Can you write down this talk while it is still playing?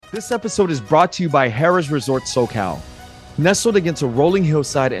This episode is brought to you by Harrah's Resort SoCal. Nestled against a rolling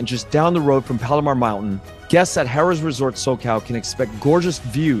hillside and just down the road from Palomar Mountain, guests at Harrah's Resort SoCal can expect gorgeous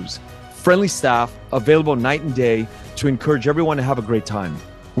views, friendly staff, available night and day to encourage everyone to have a great time.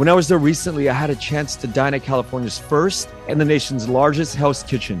 When I was there recently, I had a chance to dine at California's first and the nation's largest Hell's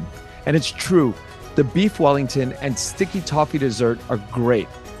Kitchen. And it's true, the beef Wellington and sticky toffee dessert are great.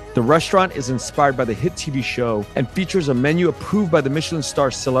 The restaurant is inspired by the hit TV show and features a menu approved by the Michelin star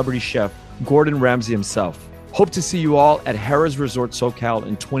celebrity chef Gordon Ramsay himself. Hope to see you all at Harrah's Resort SoCal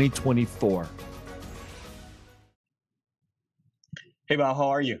in 2024. Hey, Val, how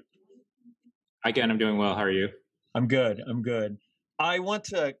are you? Hi, Ken. I'm doing well. How are you? I'm good. I want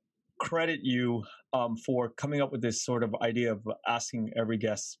to credit you for coming up with this sort of idea of asking every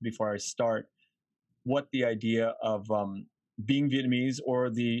guest before I start what the idea of being Vietnamese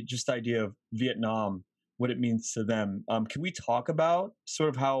or the just idea of Vietnam, what it means to them. Can we talk about sort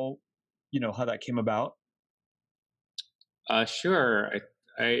of how that came about? Sure.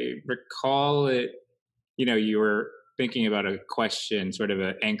 I recall it, you were thinking about a question, sort of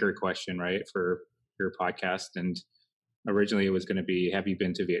an anchor question, right, for your podcast. And originally it was going to be, have you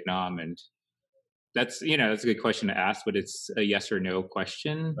been to Vietnam? And that's a good question to ask, but it's a yes or no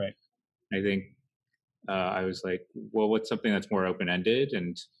question. Right. I think I was like, well, what's something that's more open-ended?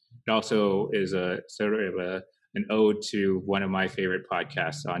 And it also is a sort of an ode to one of my favorite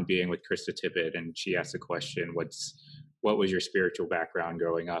podcasts, On Being, with Krista Tippett. And she asked the question, what was your spiritual background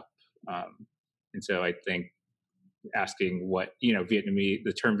growing up? And so I think asking what, Vietnamese,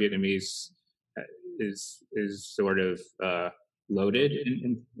 the term Vietnamese is sort of loaded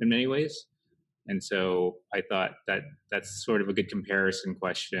in many ways. And so I thought that that's sort of a good comparison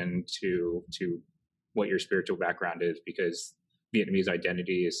question to what your spiritual background is, because Vietnamese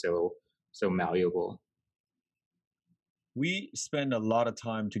identity is so malleable. We spend a lot of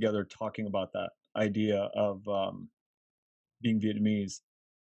time together talking about that idea of being Vietnamese.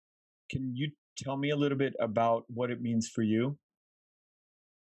 Can you tell me a little bit about what it means for you?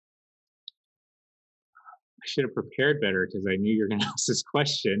 I should have prepared better because I knew you were going to ask this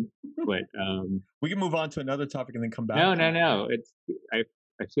question, but we can move on to another topic and then come back. No.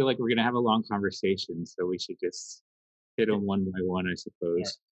 I feel like we're going to have a long conversation, so we should just hit them one by one, I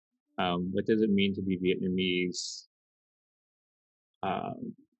suppose. Right. What does it mean to be Vietnamese?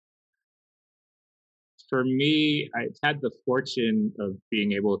 For me, I've had the fortune of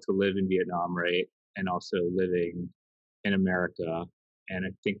being able to live in Vietnam, right, and also living in America, and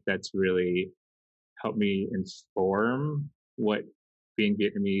I think that's really helped me inform what being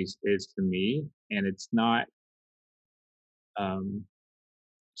Vietnamese is to me. And it's not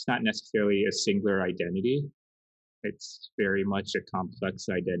necessarily a singular identity. It's very much a complex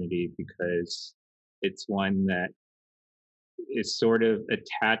identity because it's one that is sort of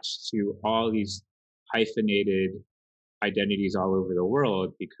attached to all these hyphenated identities all over the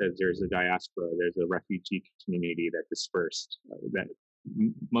world, because there's a diaspora, there's a refugee community that dispersed,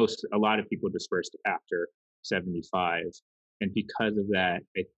 a lot of people dispersed after 75. And because of that,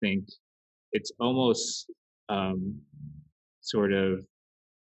 I think it's almost sort of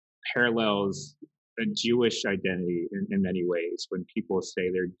parallels a Jewish identity in many ways. When people say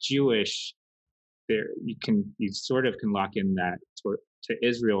they're Jewish, you sort of can lock in that to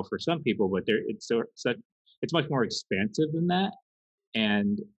Israel for some people, but it's much more expansive than that.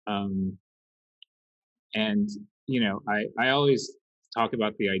 And I always talk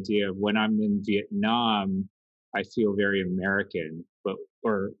about the idea of when I'm in Vietnam, I feel very American,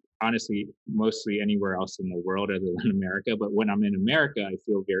 or honestly, mostly anywhere else in the world other than America. But when I'm in America, I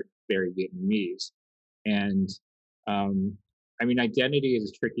feel very, very Vietnamese. And identity is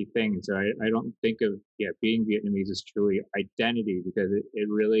a tricky thing. So I don't think of being Vietnamese as truly identity, because it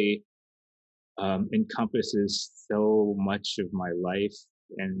really encompasses so much of my life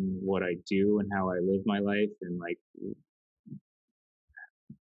and what I do and how I live my life, and like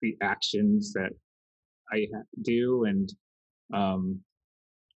the actions that I do. And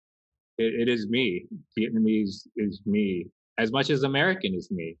it is me. Vietnamese is me as much as American is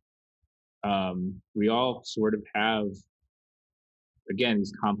me. We all sort of have, again,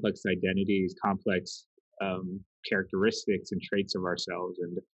 these complex identities, complex characteristics and traits of ourselves.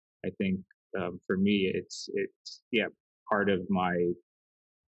 And I think for me, it's part of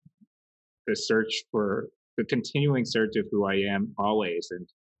the continuing search of who I am always. And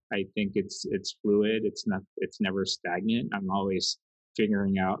I think it's fluid. It's never stagnant. I'm always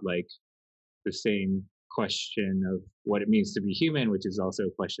figuring out like the same question of what it means to be human, which is also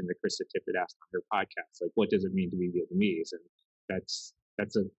a question that Krista Tippett asked on her podcast. Like, what does it mean to be Vietnamese? And that's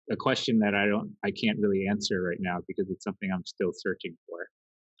a question that I can't really answer right now, because it's something I'm still searching for.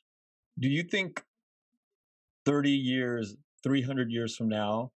 Do you think 30 years, 300 years from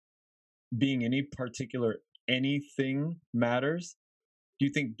now, being any particular anything matters? Do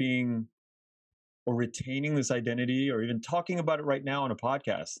you think being or retaining this identity or even talking about it right now on a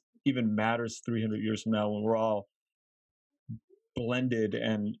podcast even matters 300 years from now when we're all blended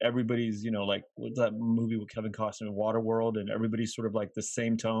and everybody's, like what's that movie with Kevin Costner, Waterworld, and everybody's sort of like the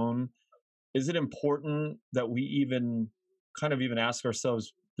same tone? Is it important that we even even ask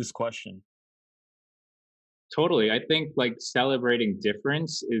ourselves this question? Totally. I think like celebrating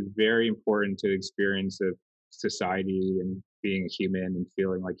difference is very important to the experience of society and being a human and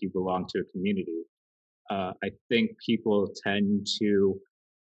feeling like you belong to a community. I think people tend to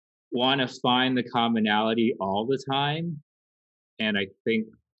want to find the commonality all the time. And I think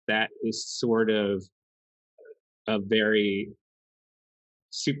that is sort of a very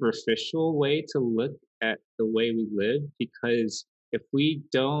superficial way to look at the way we live, because if we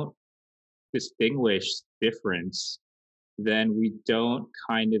don't distinguish difference, then we don't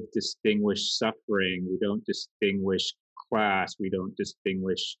kind of distinguish suffering, we don't distinguish class, we don't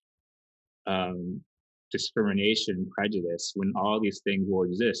distinguish um, discrimination, prejudice, when all these things will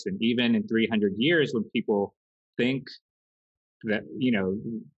exist. And even in 300 years, when people think that,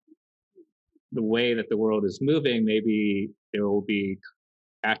 the way that the world is moving, maybe there will be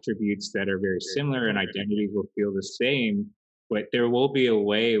attributes that are very similar and identities will feel the same, but there will be a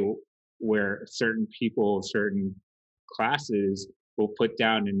way where certain people, certain classes will put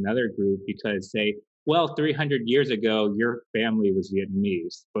down another group because say, well, 300 years ago, your family was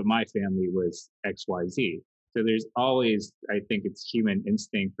Vietnamese, but my family was XYZ. So there's always, I think it's human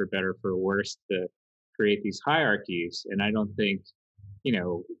instinct, for better, for worse, to create these hierarchies. And I don't think, you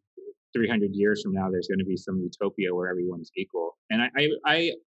know, 300 years from now, there's going to be some utopia where everyone's equal. And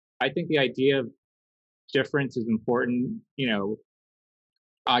I think the idea of difference is important.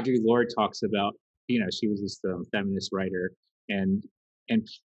 Audre Lorde talks about, she was this feminist writer, and and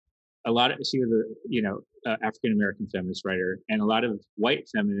she was a African American feminist writer, and a lot of white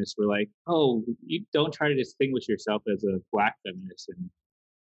feminists were like, oh, you don't try to distinguish yourself as a black feminist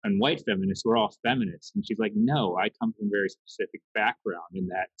and white feminists, we're all feminists. And she's like, no, I come from a very specific background in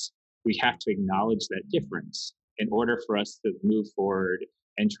that we have to acknowledge that difference in order for us to move forward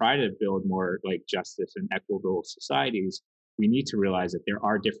and try to build more like justice and equitable societies. We need to realize that there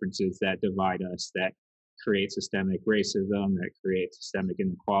are differences that divide us, that create systemic racism, that create systemic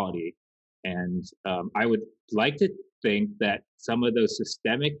inequality. And I would like to think that some of those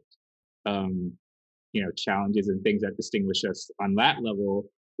systemic challenges and things that distinguish us on that level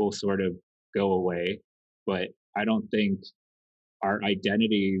will sort of go away. But I don't think our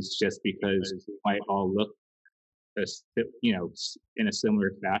identities, just because we might all look in a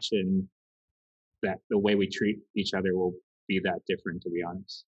similar fashion, that the way we treat each other will be that different, to be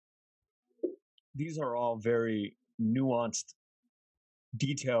honest. These are all very nuanced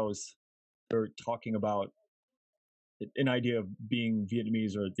details. They're talking about an idea of being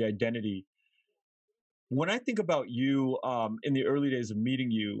Vietnamese or the identity. When I think about you in the early days of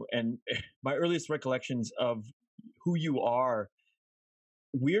meeting you, and my earliest recollections of who you are,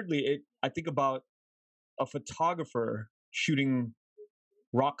 weirdly, I think about a photographer shooting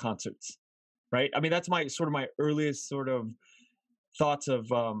rock concerts, right? I mean, that's my earliest sort of thoughts of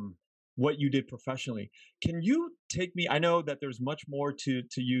what you did professionally. Can you take me? I know that there's much more to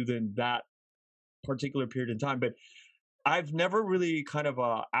you than that particular period in time, but I've never really kind of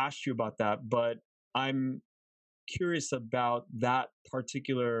asked you about that. But I'm curious about that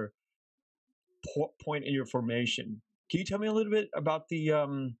particular point in your formation. Can you tell me a little bit about the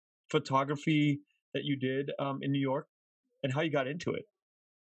photography that you did in New York and how you got into it?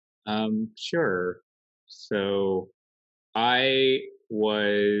 Sure. So I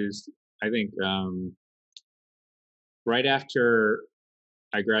was, I think, right after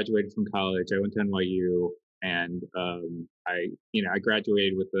I graduated from college, I went to NYU, and I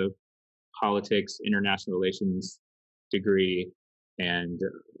graduated with a politics international relations degree, and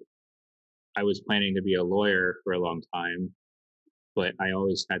I was planning to be a lawyer for a long time, but I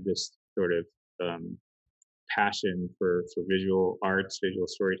always had this sort of passion for visual arts, visual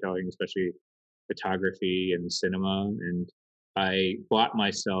storytelling, especially photography and cinema. And I bought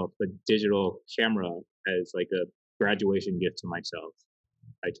myself a digital camera as like a graduation gift to myself.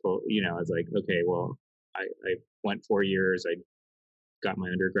 I was like, okay, well, I went 4 years. I got my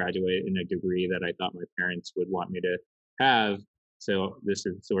undergraduate in a degree that I thought my parents would want me to have. So this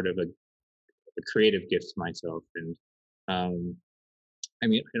is sort of a creative gift to myself. And I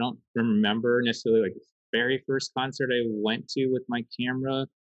mean, I don't remember necessarily like the very first concert I went to with my camera,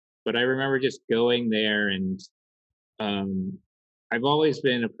 but I remember just going there, and I've always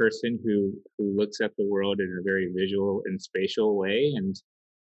been a person who looks at the world in a very visual and spatial way. And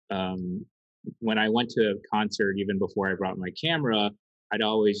um, when I went to a concert, even before I brought my camera, I'd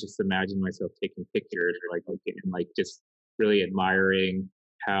always just imagine myself taking pictures, or and like just really admiring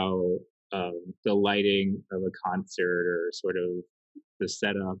how the lighting of a concert, or sort of the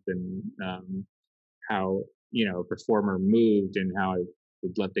setup, and how a performer moved, and how I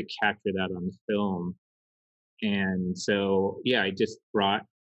would love to capture that on film. And so, yeah, I just brought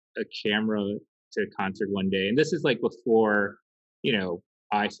a camera to a concert one day, and this is like before, you know,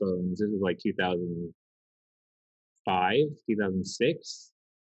 iPhones. This is like 2005, 2006.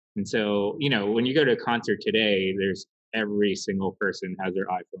 And so, when you go to a concert today, there's every single person has their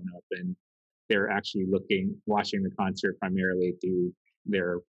iPhone up, and they're actually watching the concert primarily through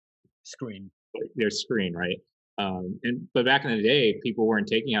their Screen. their screen, right? But back in the day, people weren't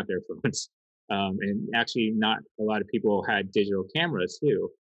taking out their phones, and actually, not a lot of people had digital cameras too.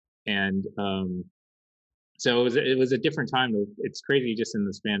 And so it was a different time. It's crazy, just in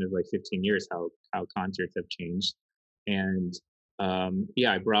the span of like 15 years, how concerts have changed. And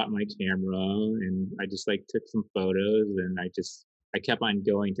yeah, I brought my camera, and I just like took some photos, and I kept on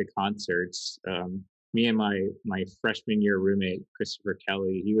going to concerts. Me and my freshman year roommate Christopher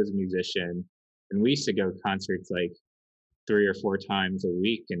Kelly, he was a musician, and we used to go to concerts like 3 or 4 times a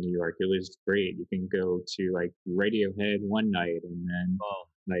week in New York. It was great. You can go to like Radiohead one night, and then Wow.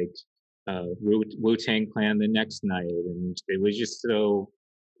 like Wu Tang Clan the next night, and it was just so.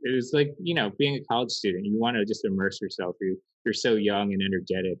 It was like, being a college student, you want to just immerse yourself. You're so young and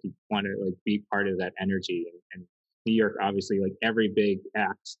energetic. You want to like be part of that energy. And New York, obviously, like every big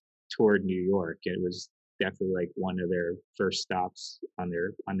act toured New York. It was definitely like one of their first stops on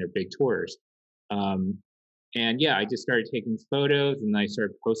their big tours. Um, and yeah, I just started taking photos, and I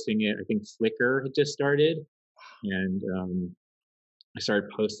started posting it. I think Flickr had just started, and I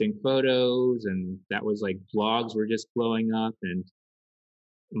started posting photos, and that was like blogs were just blowing up, and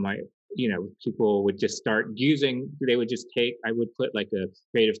my people would just start using. They would just take. I would put like a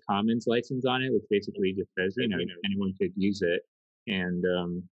Creative Commons license on it, which basically just says anyone could use it, and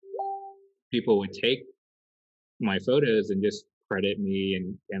people would take my photos and just credit me,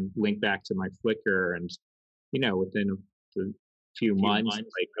 and link back to my Flickr, and within a few months,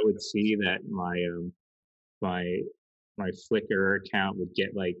 like I would see that my my Flickr account would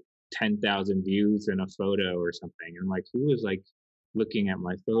get like 10,000 views in a photo or something. And I'm like, who was like looking at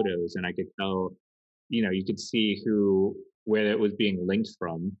my photos? And I could tell, you could see where it was being linked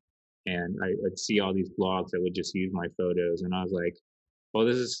from. And I'd see all these blogs that would just use my photos. And I was like, well,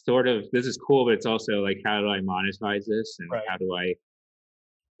 this is cool, but it's also like, how do I monetize this? And Right.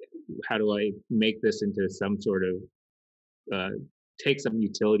 how do I make this into some sort of uh, take some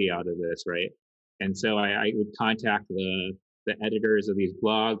utility out of this, right? And so I would contact the editors of these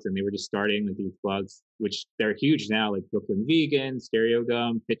blogs, and they were just starting with these blogs, which they're huge now, like Brooklyn Vegan, Stereo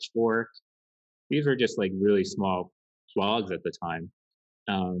Gum, Pitchfork. These were just like really small blogs at the time.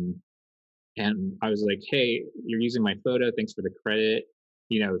 Um, and I was like, hey, you're using my photo. Thanks for the credit.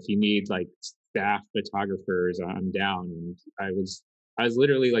 If you need like staff photographers, I'm down. And I was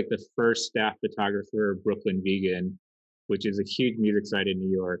literally like the first staff photographer of Brooklyn Vegan, which is a huge music site in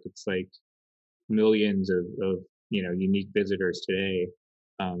New York. It's like millions of unique visitors today.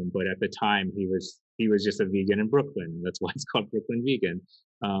 But at the time, he was just a vegan in Brooklyn. That's why it's called Brooklyn Vegan.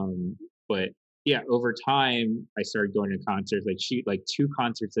 But yeah, over time, I started going to concerts. I'd shoot like 2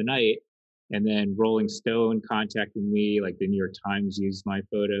 concerts a night, and then Rolling Stone contacted me. Like the New York Times used my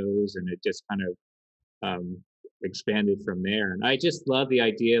photos, and it just kind of expanded from there. And I just love the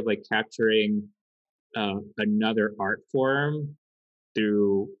idea of like capturing another art form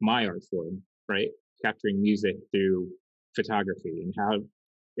through my art form, right? Capturing music through photography, and how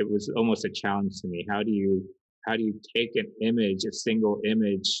it was almost a challenge to me. How do you take an image, a single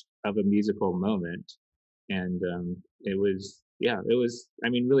image of a musical moment? And it was, yeah, it was, I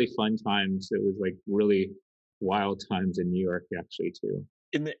mean, really fun times. It was like really wild times in New York actually too.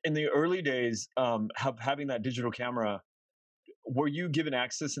 In the early days, having that digital camera, were you given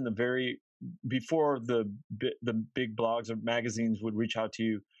access in the very before the big blogs or magazines would reach out to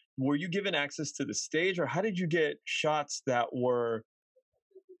you? Were you given access to the stage, or how did you get shots that were,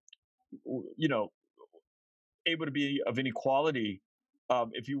 you know, able to be of any quality,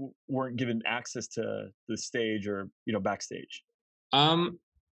 if you weren't given access to the stage or backstage? Um,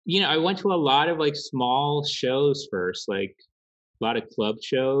 I went to a lot of like small shows first, like a lot of club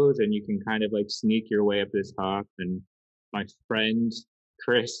shows, and you can kind of like sneak your way up this top. And my friend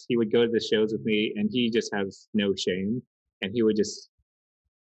Chris, he would go to the shows with me, and he just has no shame, and he would just,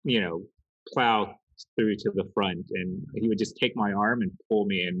 you know, plow through to the front, and he would just take my arm and pull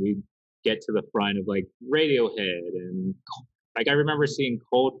me, and we'd get to the front of like Radiohead, and like I remember seeing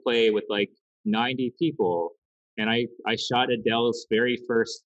Coldplay with like 90 people, and I shot Adele's very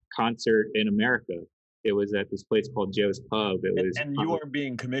first concert in America. It was at this place called Joe's Pub. It was And you aren't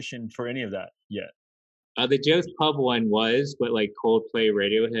being commissioned for any of that yet. the Joe's Pub one was, but like Coldplay,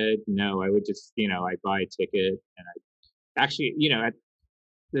 Radiohead, no. I would just, I buy a ticket, and I actually,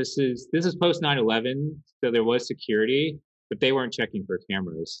 this is post 9/11, so there was security, but they weren't checking for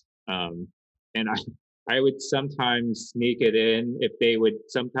cameras. And I would sometimes sneak it in if they would.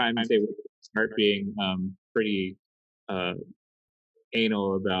 Sometimes they would start being pretty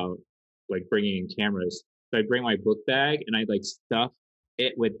anal about like bringing in cameras. So I'd bring my book bag and I'd like stuff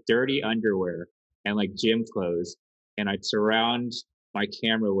it with dirty underwear and like gym clothes, and I'd surround my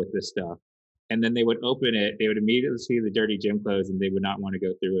camera with this stuff. And then they would open it, they would immediately see the dirty gym clothes, and they would not want to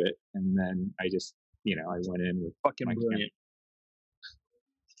go through it. And then I just, I went in with Fucking my brilliant. camera.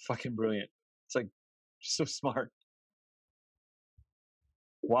 Fucking brilliant. It's like so smart.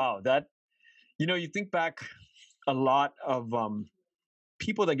 Wow, that you think back a lot of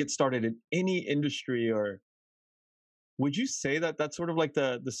people that get started in any industry, or would you say that that's sort of like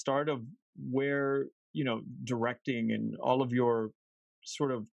the start of where directing and all of your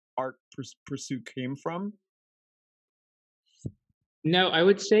sort of art pursuit came from? No, I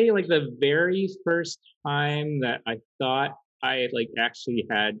would say like the very first time that I thought I like actually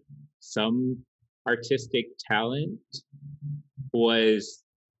had some artistic talent was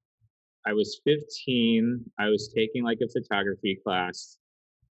I was 15. I was taking like a photography class.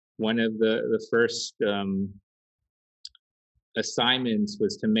 One of the first assignments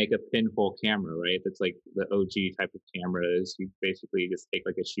was to make a pinhole camera, right? That's like the OG type of cameras. You basically just take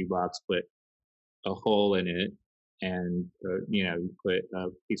like a shoebox, put a hole in it, and you put a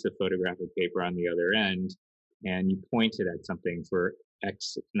piece of photographic paper on the other end, and you point it at something for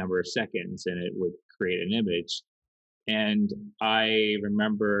X number of seconds, and it would create an image. And I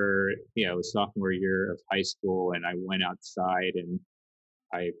remember, it was sophomore year of high school, and I went outside and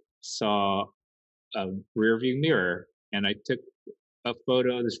I saw a rear view mirror, and I took a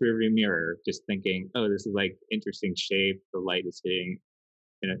photo of this rear view mirror, just thinking, oh, this is like interesting shape. The light is hitting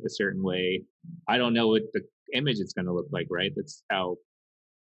in a certain way. I don't know what the image is going to look like, right? That's how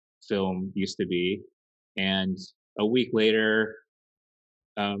film used to be. And a week later,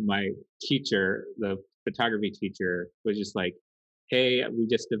 my teacher, the photography teacher, was just like, hey, we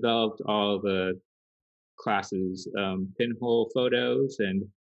just developed all the classes pinhole photos, and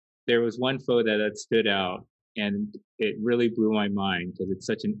there was one photo that stood out, and it really blew my mind because it's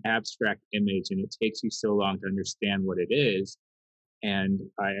such an abstract image and it takes you so long to understand what it is. And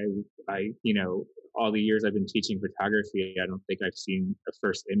I all the years I've been teaching photography, I don't think I've seen a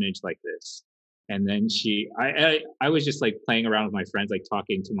first image like this. And then I was just like playing around with my friends, like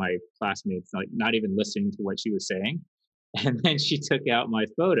talking to my classmates, like not even listening to what she was saying. And then she took out my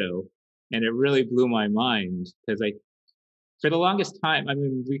photo, and it really blew my mind because for the longest time, I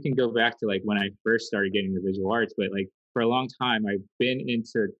mean, we can go back to like when I first started getting the visual arts, but like for a long time, I've been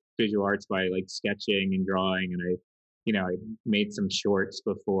into visual arts by like sketching and drawing, and I made some shorts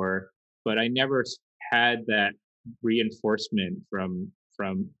before, but I never had that reinforcement from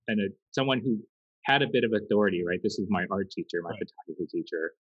someone who had a bit of authority, right? This is my art teacher, my photography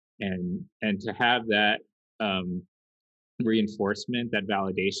teacher, and to have that reinforcement, that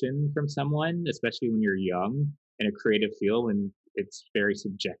validation from someone, especially when you're young in a creative field when it's very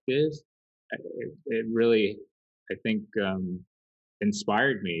subjective, it really, I think,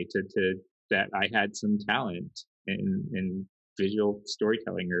 inspired me to that I had some talent in visual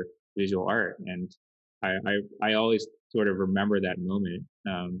storytelling or visual art, and I always sort of remember that moment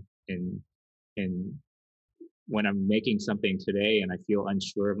in when I'm making something today and I feel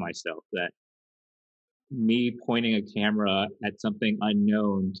unsure of myself, that me pointing a camera at something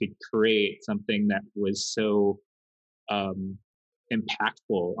unknown to create something that was so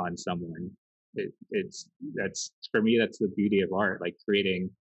impactful on someone. That's for me, that's the beauty of art, like creating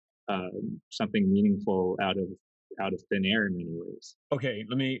something meaningful out of thin air in many ways. Okay,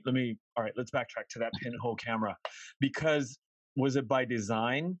 let me. All right, let's backtrack to that pinhole camera, because was it by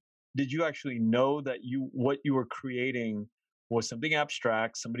design? Did you actually know that what you were creating was something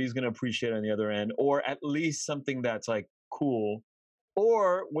abstract, somebody's going to appreciate on the other end, or at least something that's like cool?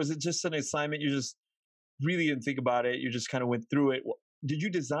 Or was it just an assignment, you just really didn't think about it, you just kind of went through it? Did you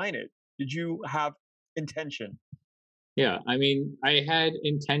design it? Did you have intention? Yeah, I mean, I had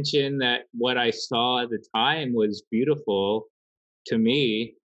intention that what I saw at the time was beautiful to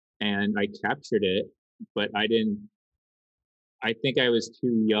me, and I captured it, but I think I was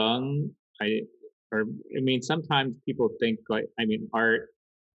too young. or I mean, sometimes people think like, I mean, art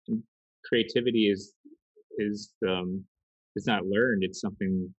and creativity is is not learned. It's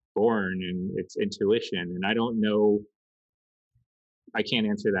something born, and it's intuition. And I don't know. I can't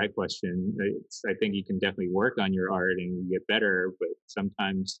answer that question. I think you can definitely work on your art and get better, but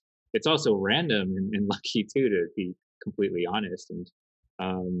sometimes it's also random and lucky too, to be completely honest. And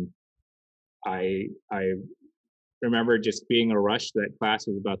um, I remember just being a rush that class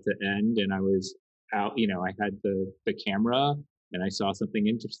was about to end, and I was out. I had the camera, and I saw something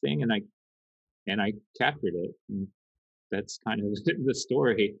interesting, and I captured it. And that's kind of the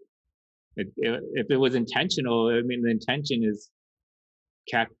story. If it was intentional, I mean, the intention is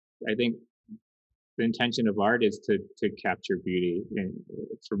cap. I think the intention of art is to capture beauty, and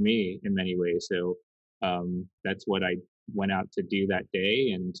for me, in many ways. So that's what I went out to do that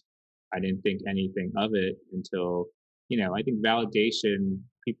day, and I didn't think anything of it until, I think validation.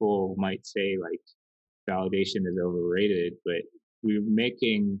 People might say like validation is overrated, but we're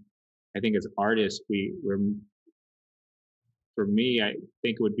making. I think as artists, we're for me, I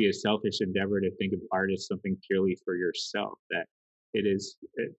think it would be a selfish endeavor to think of art as something purely for yourself. That it is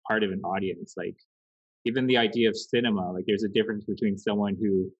part of an audience. Like even the idea of cinema, like there's a difference between someone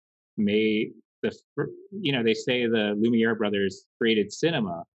who made they say the Lumiere brothers created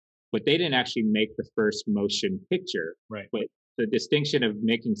cinema, but they didn't actually make the first motion picture. Right. But the distinction of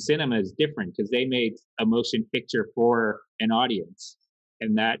making cinema is different because they made a motion picture for an audience.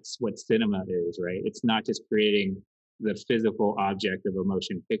 And that's what cinema is, right? It's not just creating the physical object of a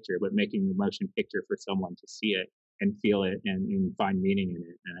motion picture, but making a motion picture for someone to see it and feel it and find meaning in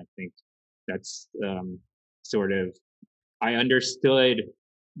it. And I think that's sort of, I understood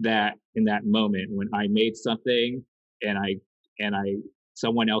that in that moment when I made something and I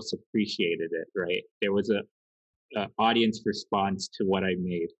someone else appreciated it, right? There was a audience response to what I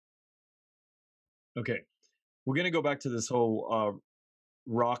made. Okay, we're gonna go back to this whole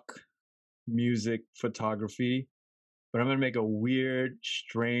rock music photography, but I'm gonna make a weird,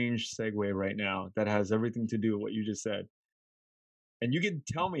 strange segue right now that has everything to do with what you just said. And you can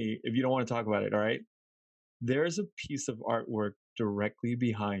tell me if you don't want to talk about it, all right? There's a piece of artwork directly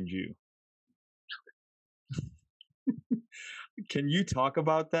behind you. Can you talk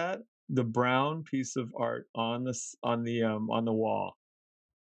about that? The brown piece of art on the wall.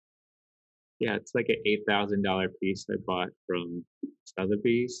 Yeah, it's like an $8,000 piece I bought from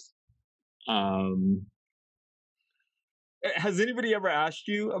Sotheby's. Has anybody ever asked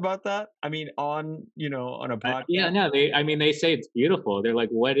you about that? I mean, on a podcast? Yeah, no, they say it's beautiful. They're like,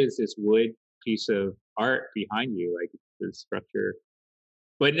 what is this wood piece of art behind you? Like the structure.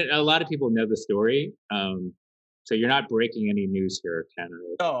 But a lot of people know the story. So you're not breaking any news here, Ken.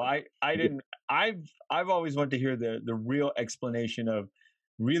 No, I didn't. I've always wanted to hear the real explanation of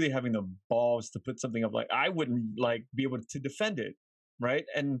really having the balls to put something up. Like I wouldn't like be able to defend it, right?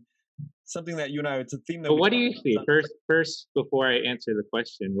 And something that you and I, it's a theme that. But what do you see first before I answer the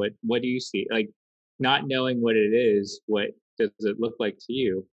question? What do you see? Like not knowing what it is, what does it look like to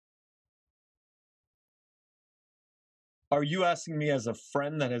you? Are you asking me as a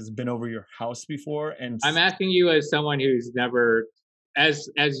friend that has been over your house before? And I'm asking you as someone who's never, as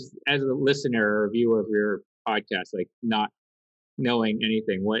a listener or viewer of your podcast, like not knowing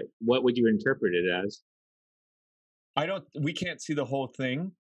anything. What would you interpret it as? We can't see the whole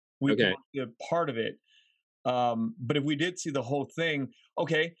thing. We Okay. can see a part of it. But if we did see the whole thing,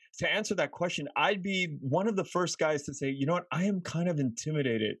 okay, to answer that question, I'd be one of the first guys to say, you know what, I am kind of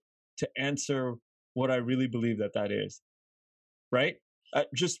intimidated to answer what I really believe that is. Right?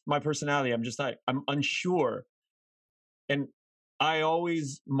 Just my personality. I'm unsure. And I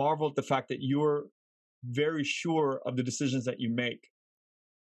always marvel at the fact that you're very sure of the decisions that you make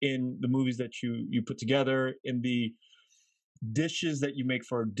in the movies that you put together, in the dishes that you make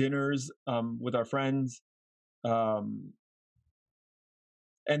for dinners with our friends. And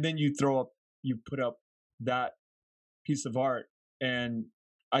then you put up that piece of art. And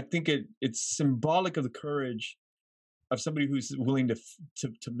I think it's symbolic of the courage of somebody who's willing to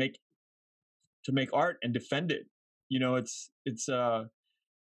make art and defend it. You know, it's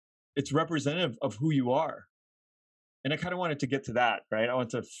representative of who you are. And I kind of wanted to get to that, right? I want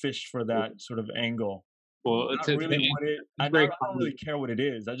to fish for that sort of angle. Well, I don't really care what it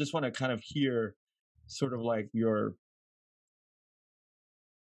is. I just want to kind of hear sort of like your.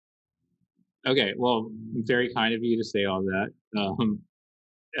 Okay, well, very kind of you to say all that.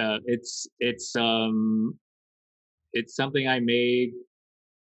 It's something I made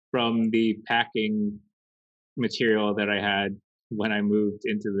from the packing material that I had when I moved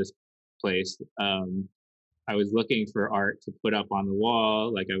into this place. I was looking for art to put up on the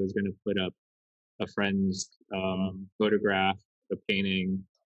wall, like I was going to put up a friend's photograph, a painting,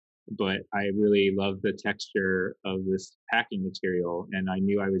 but I really loved the texture of this packing material, and I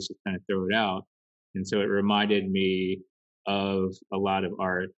knew I was just going to throw it out. And so it reminded me of a lot of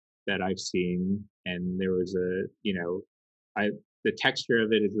art that I've seen, and there was I the texture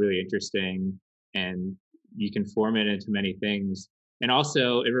of it is really interesting, and you can form it into many things. And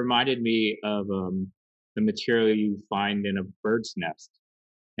also, it reminded me of the material you find in a bird's nest,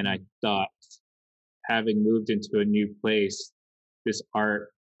 and I thought, having moved into a new place, this art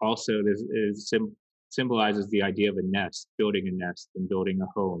also symbolizes the idea of a nest, building a nest and building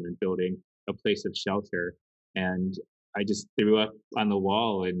a home and building a place of shelter. And I just threw up on the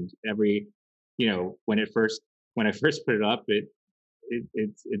wall, and when I first put it up,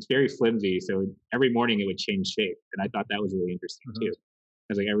 it's very flimsy. So every morning it would change shape, and I thought that was really interesting Mhm. too.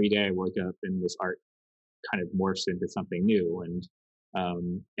 Because like every day I wake up and this art kind of morphs into something new, and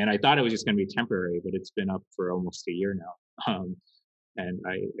I thought it was just going to be temporary, but it's been up for almost a year now. And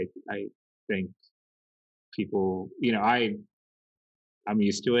I think people, I'm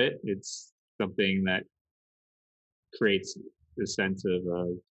used to it. It's something that creates a sense of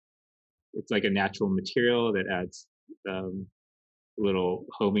it's like a natural material that adds um, a little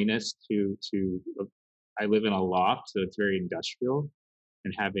hominess to. I live in a loft, so it's very industrial,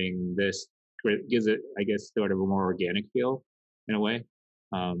 and having this gives it, I guess, sort of a more organic feel in a way.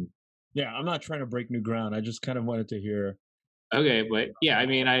 Um, Yeah, I'm not trying to break new ground. I just kind of wanted to hear. Okay, but yeah, I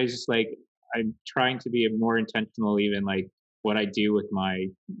mean, I was just like, I'm trying to be more intentional, even like what I do with my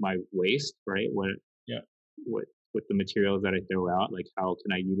waste, right? Yeah. What with the materials that I throw out, like how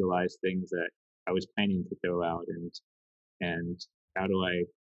can I utilize things that I was planning to throw out, and how do I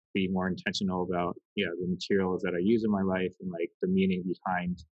be more intentional about the materials that I use in my life, and like the meaning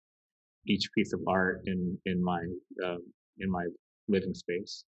behind each piece of art um, in my living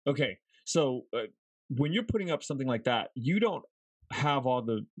space. Okay. So when you're putting up something like that, you don't have all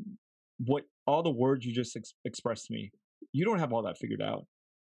the words you just expressed to me. You don't have all that figured out.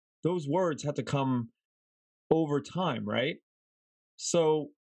 Those words have to come over time, right? So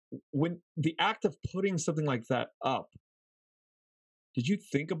when the act of putting something like that up, did you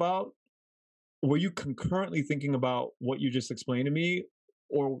think about, were you concurrently thinking about what you just explained to me,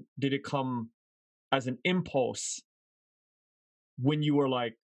 or did it come as an impulse when you were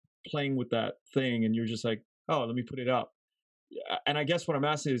like playing with that thing and you're just like, oh, let me put it up? And I guess what I'm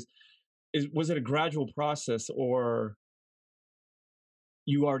asking is was it a gradual process, or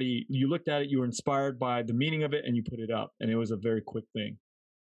you looked at it, you were inspired by the meaning of it, and you put it up, and it was a very quick thing?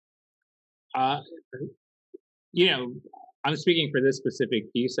 Uh, you know, I'm speaking for this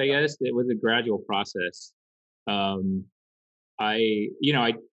specific piece, I guess. It was a gradual process. Um, I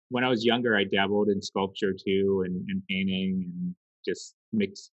when I was younger, I dabbled in sculpture too, and painting, and just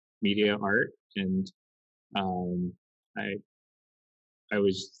mixed media art. And um, I, I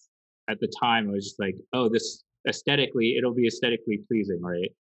was at the time, I was just like, oh, this aesthetically, it'll be aesthetically pleasing,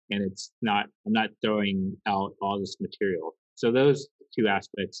 right? And it's not. I'm not throwing out all this material. So those two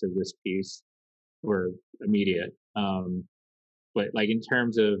aspects of this piece were immediate. But like in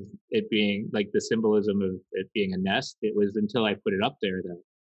terms of it being like the symbolism of it being a nest, it was until I put it up there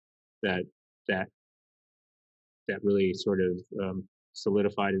that that that really sort of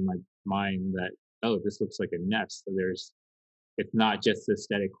solidified in my mind that, oh, this looks like a nest. So it's not just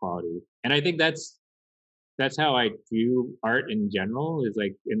aesthetic quality, and I think that's how I view art in general. Is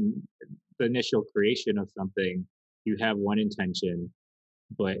like in the initial creation of something, you have one intention,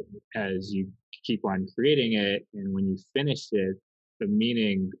 but as you keep on creating it, and when you finish it, the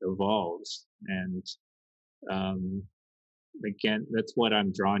meaning evolves. And um, again, that's what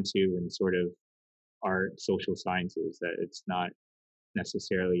I'm drawn to in sort of art, social sciences, that it's not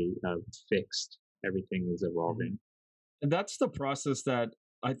necessarily fixed. Everything is Mhm. evolving. And that's the process that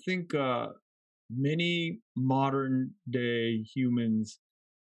I think many modern day humans,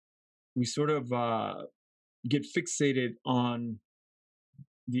 we sort of get fixated on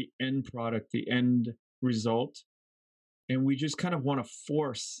the end product, the end result, and we just kind of want to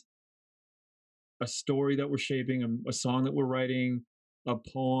force a story that we're shaping, a song that we're writing, a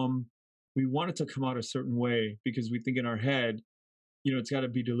poem. We want it to come out a certain way because we think in our head, it's got to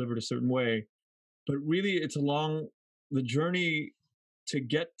be delivered a certain way. But really, it's along the journey to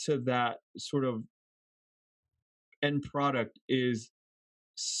get to that sort of end product is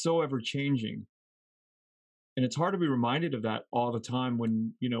so ever changing. And it's hard to be reminded of that all the time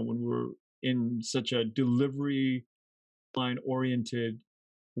when we're in such a delivery line oriented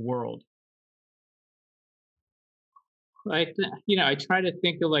world. Like I try to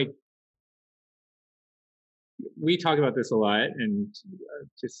think of like we talk about this a lot, and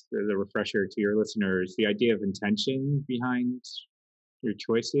just as a refresher to your listeners, the idea of intention behind your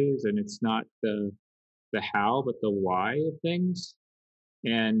choices, and it's not the how, but the why of things.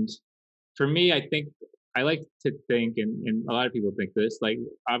 And for me, I think I like to think, and a lot of people think this, like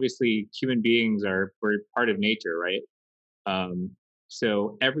obviously human beings are we're part of nature, right? Um,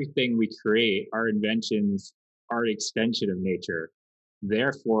 so everything we create, our inventions are an extension of nature.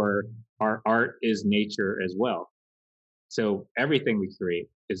 Therefore, our art is nature as well. So everything we create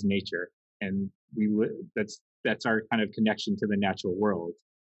is nature, and that's our kind of connection to the natural world,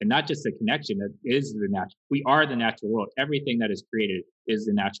 and not just the connection. That is the natural. We are the natural world. Everything that is created is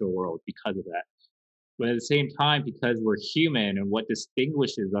the natural world because of that. But at the same time, because we're human, and what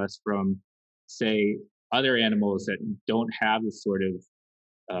distinguishes us from, say, other animals that don't have this sort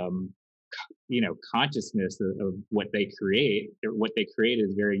of um, consciousness of what they create, or what they create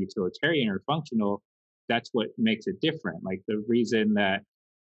is very utilitarian or functional. That's what makes it different. Like the reason that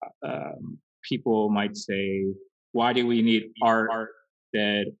people might say, why do we need art?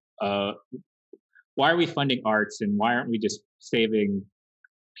 That why are we funding arts, and why aren't we just saving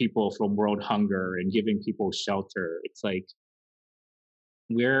people from world hunger and giving people shelter? It's like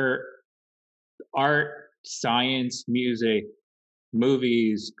we're art, science, music,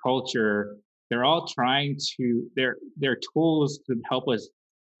 movies, culture, they're all trying to they're tools to help us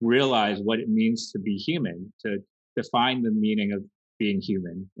realize what it means to be human, to define the meaning of being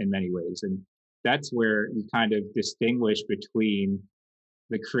human in many ways. And that's where we kind of distinguish between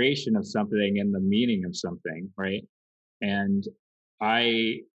the creation of something and the meaning of something, right? And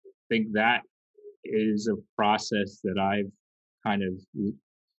I think that is a process that I've kind of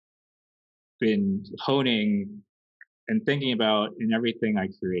been honing and thinking about in everything I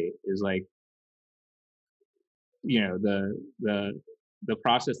create, is like, you know, the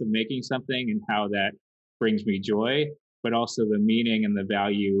process of making something and how that brings me joy, but also the meaning and the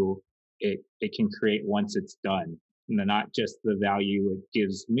value it can create once it's done. And not just the value it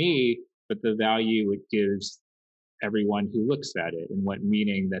gives me, but the value it gives everyone who looks at it, and what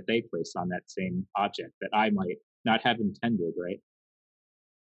meaning that they place on that same object that I might not have intended, right?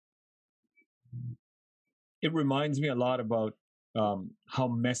 It reminds me a lot about how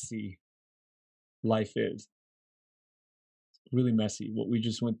messy life is. Really messy. What we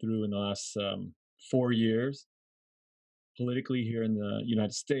just went through in the last 4 years politically here in the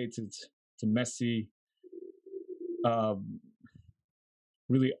United States, it's a messy, um,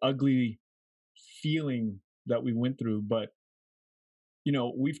 really ugly feeling that we went through. But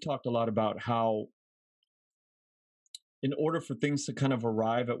we've talked a lot about how, in order for things to kind of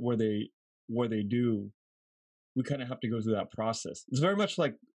arrive at where they do, we kind of have to go through that process. It's very much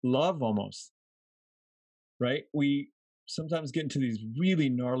like love, almost, right? We sometimes get into these really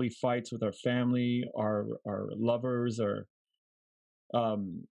gnarly fights with our family, our lovers, or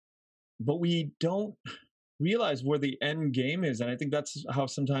but we don't realize where the end game is. And I think that's how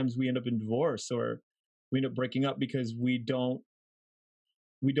sometimes we end up in divorce, or we end up breaking up, because we don't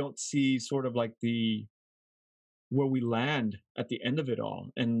see sort of like the where we land at the end of it all.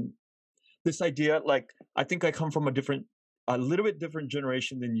 And this idea, like, I think I come from a little bit different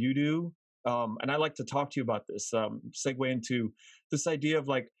generation than you do. And I like to talk to you about this, segue into this idea of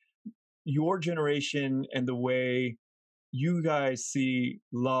like your generation and the way you guys see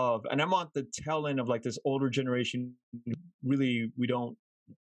love. And I'm on the tail end of like this older generation. Really, we don't,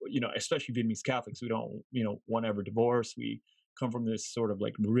 especially Vietnamese Catholics, we don't, want to ever divorce. We come from this sort of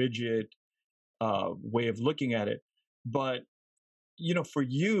like rigid way of looking at it. But for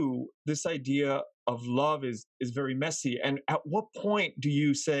you, this idea of love is very messy. And at what point do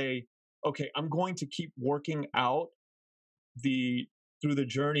you say, okay, I'm going to keep working out the through the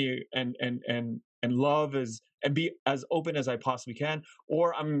journey, and love is, and be as open as I possibly can,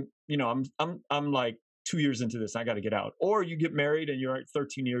 or I'm like 2 years into this, I got to get out. Or you get married and you're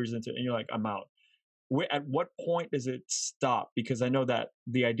 13 years into it and you're like, I'm out. At what point does it stop? Because I know that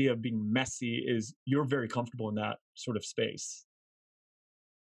the idea of being messy is, you're very comfortable in that sort of space.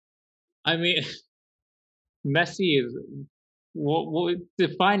 I mean, messy is what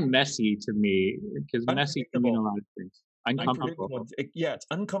define messy to me, because messy can mean a lot of things. Uncomfortable. Yeah, it's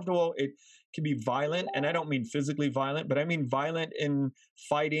uncomfortable. It can be violent, and I don't mean physically violent, but I mean violent in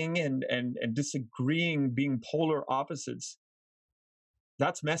fighting and disagreeing, being polar opposites.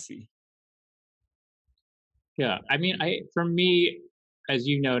 That's messy. Yeah, I mean, for me, as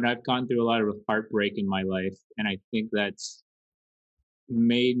you know, and I've gone through a lot of heartbreak in my life, and I think that's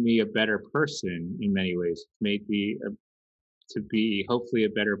made me a better person in many ways. It's made me to be hopefully a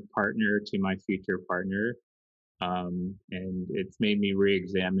better partner to my future partner, and it's made me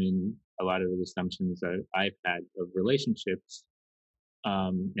re-examine a lot of the assumptions that I've had of relationships,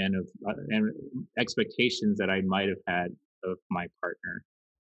 and expectations that I might have had of my partner.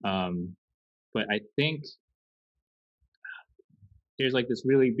 Um, but I think there's like this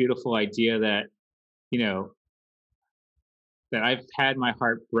really beautiful idea that, you know, that I've had my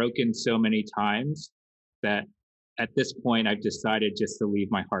heart broken so many times that at this point I've decided just to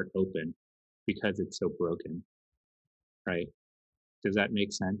leave my heart open because it's so broken, right? Does that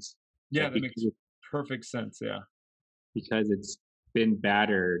make sense? Yeah, That that makes perfect sense. Yeah. because it's been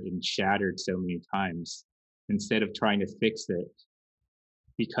battered and shattered so many times, instead of trying to fix it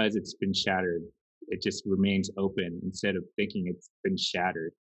because it's been shattered, it just remains open instead of thinking it's been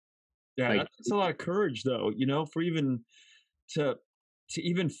shattered. Yeah, Like, that takes a lot of courage though, for even to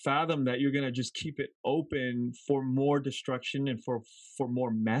even fathom that you're gonna just keep it open for more destruction and for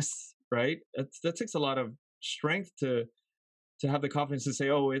more mess, right? That takes a lot of strength to have the confidence to say,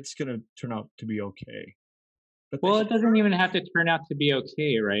 "Oh, it's gonna turn out to be okay." But well, takes it doesn't even have to turn out to be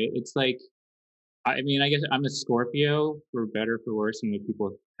okay, right? It's like, I mean, I guess I'm a Scorpio, for better or for worse, and what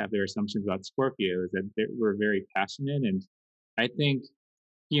people have their assumptions about Scorpio is that we're very passionate, and I think,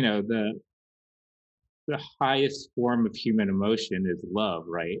 you know, the highest form of human emotion is love,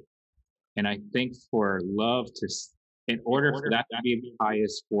 right? And I think for love in order for that to be the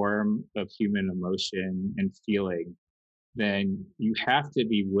highest form of human emotion and feeling, then you have to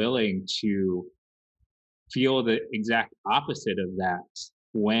be willing to feel the exact opposite of that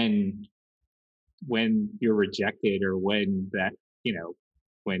when you're rejected, or when that, you know,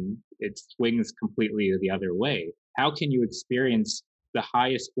 when it swings completely the other way. How can you experience the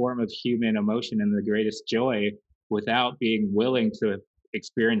highest form of human emotion and the greatest joy without being willing to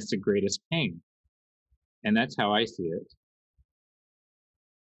experience the greatest pain? And that's how I see it.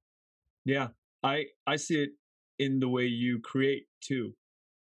 Yeah, I see it in the way you create too,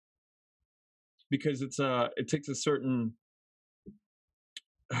 because it takes a certain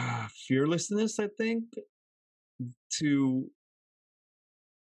fearlessness, I think, to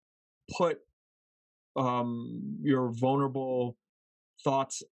put your vulnerable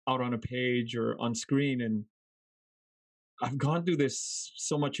thoughts out on a page or on screen. And I've gone through this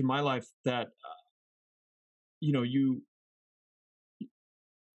so much in my life that you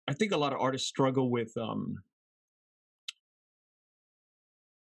I think a lot of artists struggle with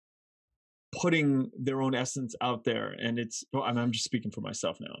putting their own essence out there, and I'm just speaking for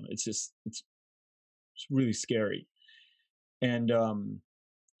myself now. It's really scary. And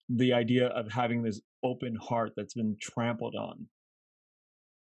the idea of having this open heart that's been trampled on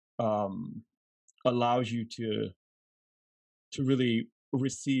um, allows you to really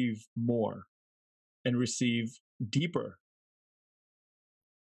receive more and receive deeper.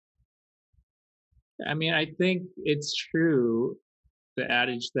 I mean, I think it's true, the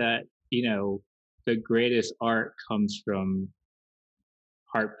adage that, you know, the greatest art comes from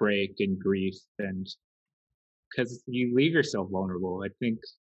heartbreak and grief, and because you leave yourself vulnerable. I think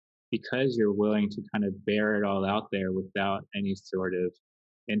because you're willing to kind of bear it all out there without any sort of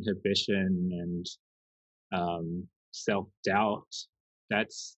inhibition and self doubt,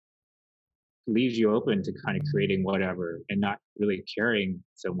 that's leaves you open to kind of creating whatever and not really caring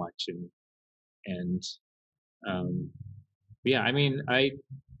so much. And um, yeah, I mean,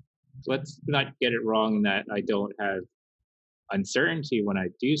 let's not get it wrong that I don't have uncertainty when I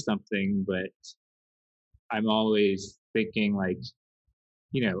do something, but I'm always thinking like,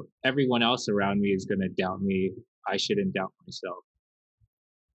 you know, everyone else around me is going to doubt me. I shouldn't doubt myself.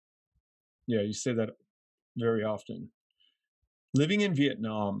 Yeah, you say that very often. Living in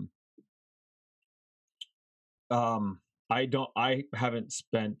Vietnam, I haven't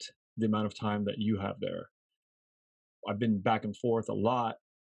spent the amount of time that you have there. I've been back and forth a lot,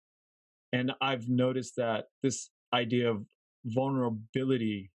 and I've noticed that this idea of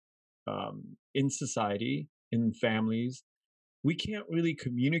vulnerability in society, in families, we can't really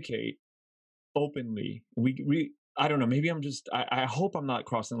communicate openly. I don't know. Maybe I hope I'm not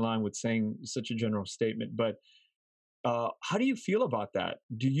crossing the line with saying such a general statement, but how do you feel about that?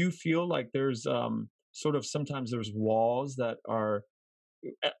 Do you feel like there's sort of sometimes there's walls that are,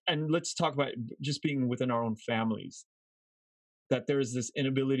 and let's talk about just being within our own families, that there's this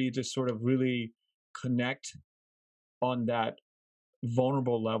inability to sort of really connect on that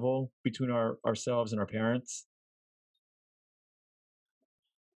vulnerable level between ourselves and our parents?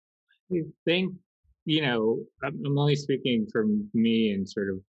 I think, you know, I'm only speaking from me and sort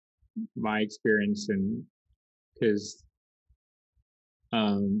of my experience, and because,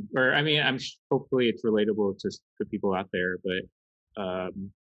 or I mean, hopefully it's relatable to people out there, but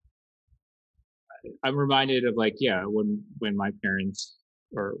I'm reminded of like, yeah, when my parents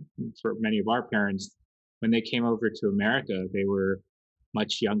or for many of our parents, when they came over to America, they were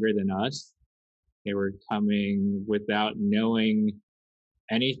much younger than us. They were coming without knowing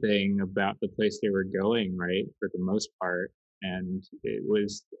anything about the place they were going, right? For the most part. And it,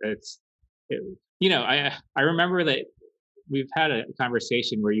 I remember that we've had a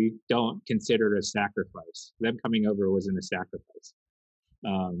conversation where you don't consider it a sacrifice. Them coming over wasn't a sacrifice.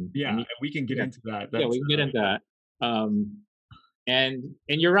 Yeah, and you, we can get yeah, into that. yeah, That's we can get into that. And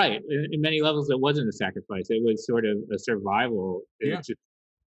you're right. In many levels, it wasn't a sacrifice. It was sort of a survival. yeah. It's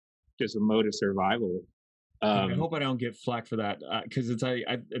just a mode of survival. Yeah, I hope I don't get flack for that because it's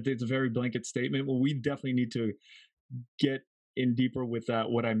a very blanket statement. Well, we definitely need to get in deeper with that,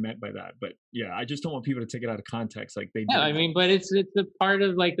 what I meant by that. But yeah, I just don't want people to take it out of context. Like they Yeah, did. I mean, but it's a part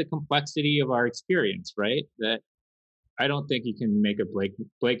of like the complexity of our experience, right? That I don't think you can make a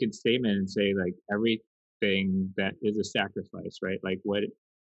blanket statement and say like everything that is a sacrifice, right? Like what,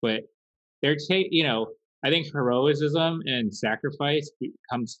 but I think heroism and sacrifice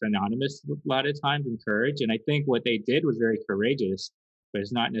becomes synonymous a lot of times in courage. And I think what they did was very courageous, but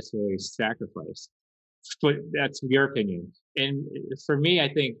it's not necessarily sacrifice. But that's your opinion. And for me, I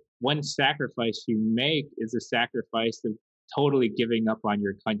think one sacrifice you make is a sacrifice of totally giving up on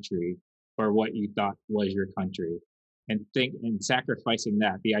your country or what you thought was your country and sacrificing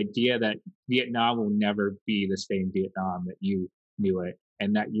that, the idea that Vietnam will never be the same Vietnam that you knew it,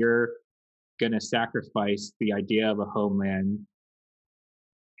 and that you're going to sacrifice the idea of a homeland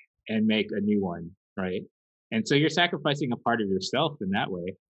and make a new one, right? And so you're sacrificing a part of yourself in that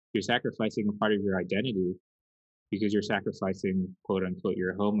way. You're sacrificing a part of your identity because you're sacrificing, quote unquote,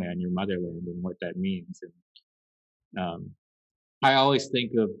 your homeland, your motherland, and what that means. And I always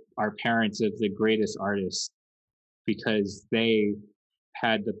think of our parents as the greatest artists because they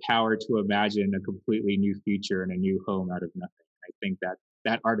had the power to imagine a completely new future and a new home out of nothing. I think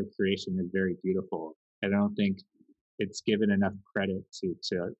that art of creation is very beautiful. And I don't think it's given enough credit to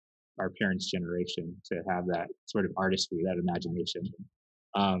our parents' generation to have that sort of artistry, that imagination.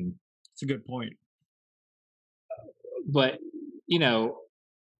 It's a good point. But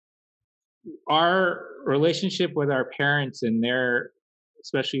our relationship with our parents and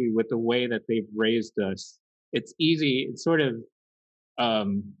especially with the way that they've raised us, it's sort of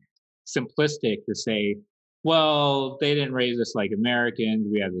simplistic to say, well, they didn't raise us like Americans.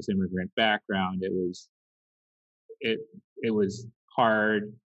 We have this immigrant background. It was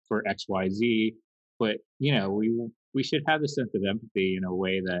hard for XYZ, but we should have a sense of empathy in a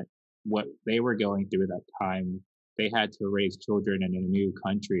way that what they were going through at that time, they had to raise children in a new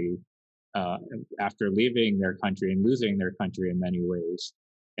country after leaving their country and losing their country in many ways.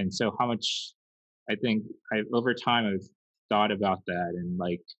 And so how much I think over time I've thought about that and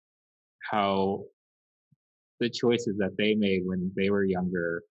like how the choices that they made when they were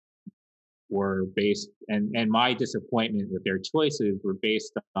younger were based and my disappointment with their choices were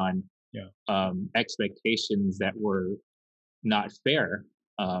based on expectations that were not fair,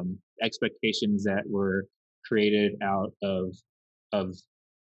 expectations that were created out of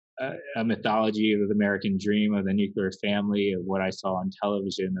a mythology of the American dream of the nuclear family, of what I saw on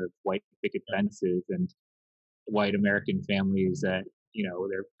television of white picket fences and white American families that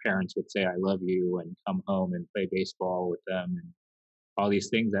their parents would say I love you and come home and play baseball with them and all these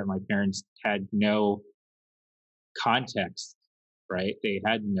things that my parents had no context, right? They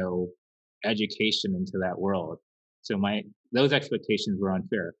had no education into that world. So those expectations were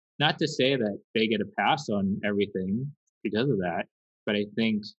unfair. Not to say that they get a pass on everything because of that, but I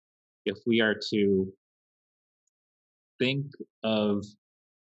think if we are to think of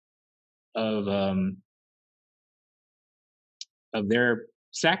their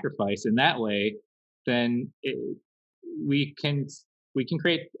sacrifice in that way, then we can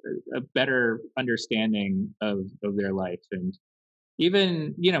create a better understanding of their life. And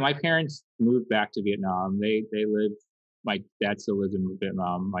even my parents moved back to Vietnam. They lived. My dad still lives in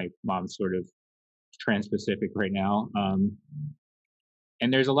Vietnam. My mom's sort of trans-Pacific right now.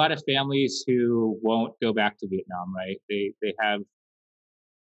 And there's a lot of families who won't go back to Vietnam, right? They have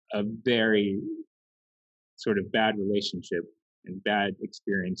a very sort of bad relationship and bad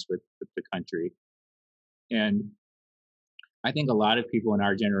experience with the country. And I think a lot of people in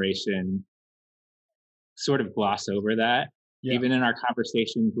our generation sort of gloss over that, even in our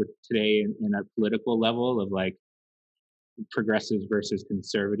conversations with today in a political level of like progressives versus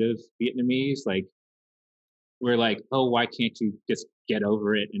conservative Vietnamese. Like, we're like, oh, why can't you just get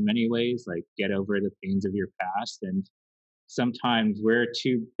over it in many ways? Like, get over the pains of your past. And sometimes we're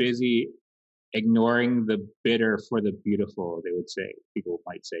too busy ignoring the bitter for the beautiful, they would say, people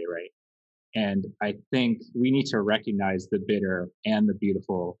might say, right? And I think we need to recognize the bitter and the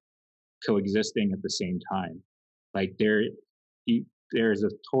beautiful coexisting at the same time. Like there's a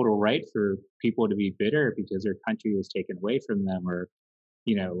total right for people to be bitter because their country was taken away from them, or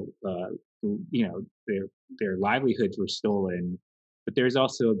you know, their livelihoods were stolen. But there's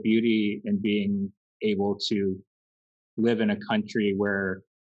also a beauty in being able to live in a country where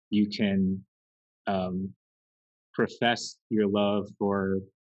you can um, profess your love for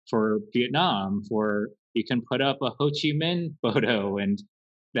Vietnam, for you can put up a Ho Chi Minh photo, and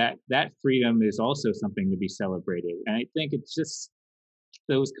that freedom is also something to be celebrated. And I think it's just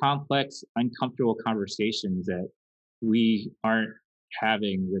those complex, uncomfortable conversations that we aren't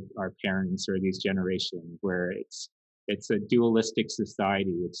having with our parents or these generations, where it's a dualistic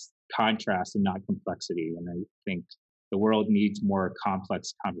society. It's contrast and not complexity. And I think the world needs more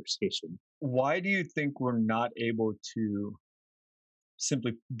complex conversation. Why do you think we're not able to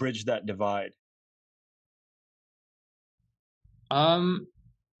simply bridge that divide? Um,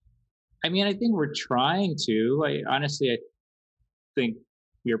 I mean, I think we're trying to. I think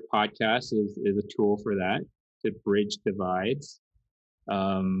your podcast is a tool for that, to bridge divides.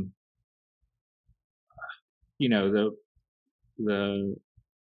 Um, the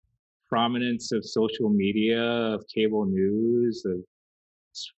prominence of social media, of cable news, of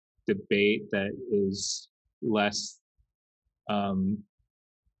debate that is less um,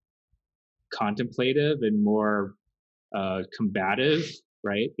 contemplative and more combative,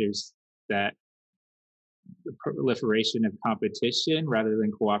 right? There's that proliferation of competition rather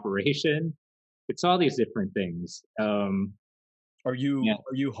than cooperation. It's all these different things. Are Yeah.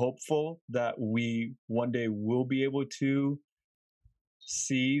 you hopeful that we one day will be able to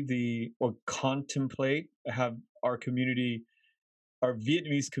see or contemplate, have our community, our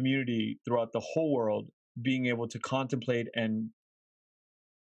Vietnamese community throughout the whole world being able to contemplate and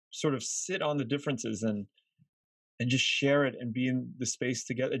sort of sit on the differences and just share it and be in the space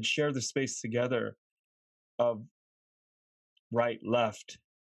together and share the space together of right, left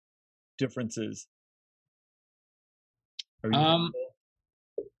differences? Are you Um,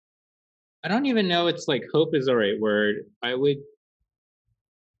 I don't even know it's like hope is the right word.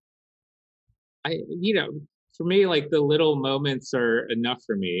 For me, like the little moments are enough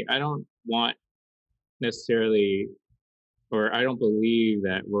for me. I don't want necessarily, or I don't believe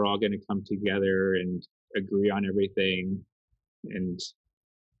that we're all going to come together and agree on everything. And,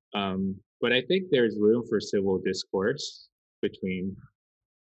 but I think there's room for civil discourse between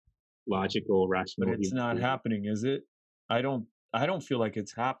logical, But rational it's not human. happening, is it? I don't I don't feel like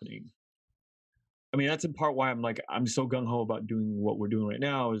it's happening. I mean, that's in part why I'm so gung ho about doing what we're doing right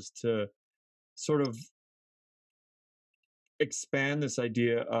now, is to sort of expand this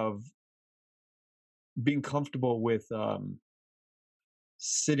idea of being comfortable with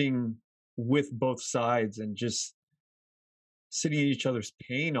sitting with both sides and just sitting in each other's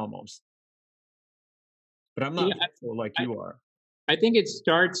pain almost. But I'm not Yeah, hopeful like I, you are. I think it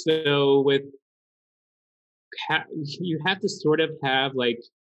starts though with you have to sort of have like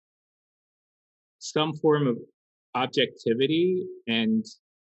some form of objectivity and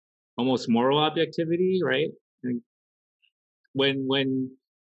almost moral objectivity, right? And when when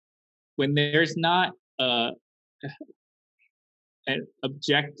when there's not an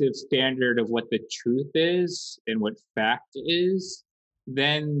objective standard of what the truth is and what fact is,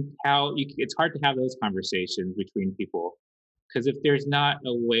 then it's hard to have those conversations between people. Because if there's not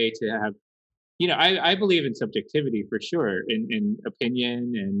a way to have, I believe in subjectivity for sure, in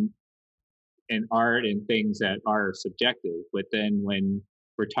opinion and art and things that are subjective. But then when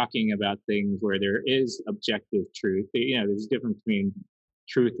we're talking about things where there is objective truth, there's a difference between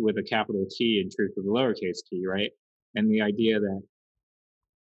truth with a capital T and truth with a lowercase t, right? And the idea that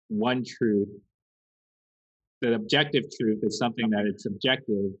one truth, the objective truth, is something that it's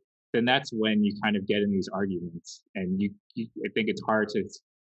subjective, then that's when you kind of get in these arguments. And I think it's hard to,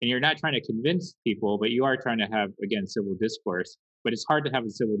 and you're not trying to convince people, but you are trying to have, again, civil discourse. But it's hard to have a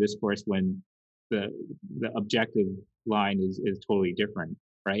civil discourse when the objective line is totally different,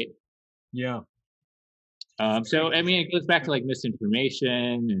 right? Yeah. So I mean, it goes back to like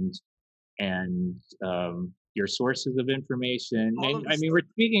misinformation and your sources of information. And I mean, we're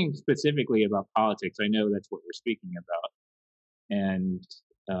speaking specifically about politics. I know that's what we're speaking about, and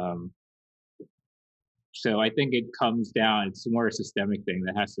so I think it comes down. It's more a systemic thing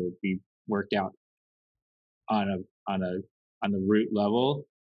that has to be worked out on the root level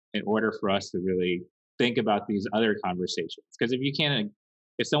in order for us to really think about these other conversations. Because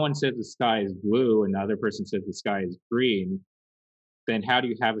if someone says the sky is blue and the other person says the sky is green, then how do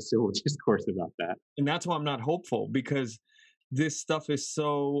you have a civil discourse about that? And that's why I'm not hopeful, because this stuff is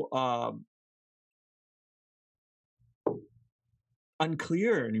so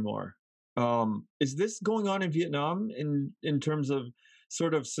unclear anymore. Is this going on in Vietnam in terms of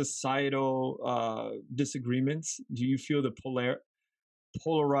sort of societal disagreements? Do you feel the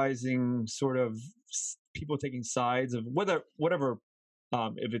polarizing sort of people taking sides of whatever,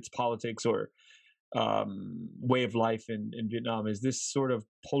 if it's politics or way of life in Vietnam? Is this sort of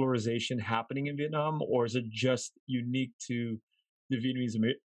polarization happening in Vietnam, or is it just unique to the Vietnamese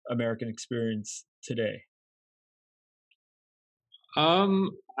American experience today?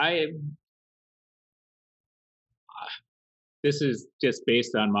 I This is just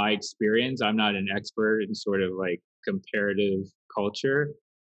based on my experience. I'm not an expert in sort of like comparative culture,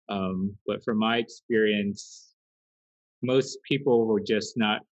 but from my experience, most people will just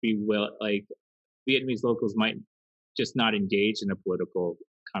not be like Vietnamese locals might just not engage in a political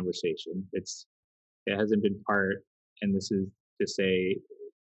conversation. It hasn't been part, and this is to say,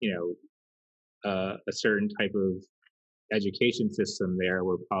 you a certain type of education system there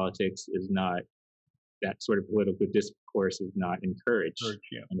where politics is not, that sort of political discourse is not encouraged,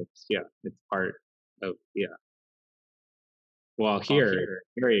 Yeah. and it's part of, While here,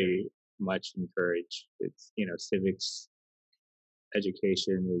 very much encouraged. It's, civics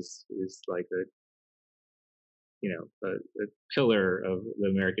education is like a pillar of the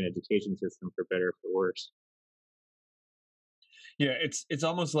American education system, for better or for worse. Yeah, it's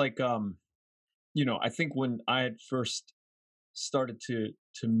almost like I think when I had first started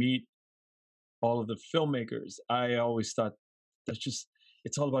to meet all of the filmmakers, I always thought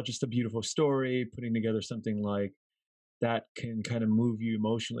it's all about just a beautiful story, putting together something like that can kind of move you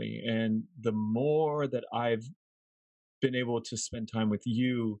emotionally. And the more that I've been able to spend time with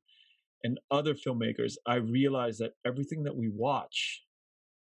you and other filmmakers, I realize that everything that we watch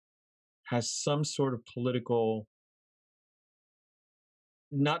has some sort of political,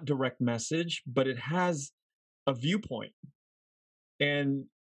 not direct message, but it has a viewpoint. And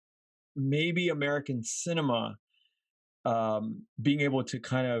maybe American cinema, being able to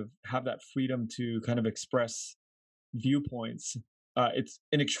kind of have that freedom to kind of express viewpoints, it's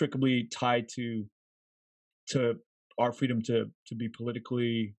inextricably tied to our freedom to be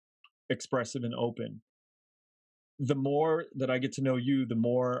politically expressive and open. The more that I get to know you, the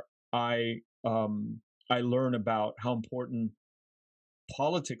more I learn about how important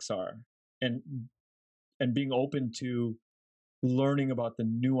politics are, and being open to learning about the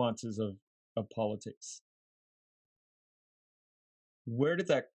nuances of politics. Where did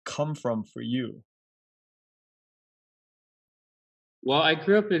that come from for you? Well, I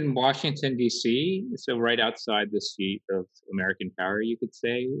grew up in Washington, D.C., so right outside the seat of American power, you could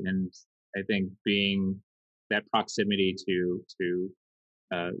say. And I think being that proximity to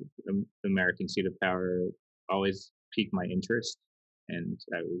the American seat of power always piqued my interest. And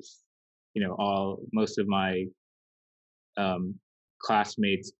I was, most of my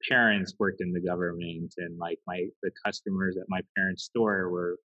classmates' parents worked in the government, and like the customers at my parents' store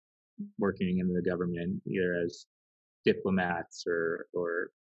were working in the government, either as diplomats or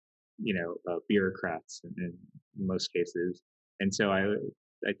bureaucrats in most cases. And so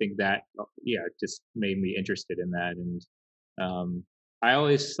I think that just made me interested in that. And I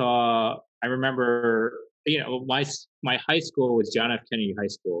always saw, I remember, my high school was John F. Kennedy High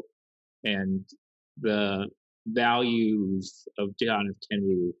School, and the values of John F.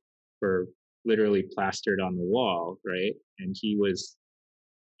 Kennedy were literally plastered on the wall, right? And he was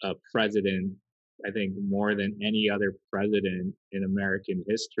a president, I think, more than any other president in American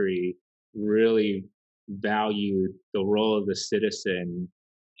history, really valued the role of the citizen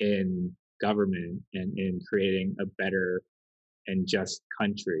in government and in creating a better and just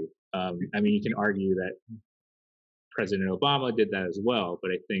country. You can argue that President Obama did that as well,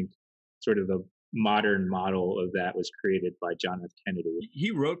 but I think sort of the modern model of that was created by John F. Kennedy.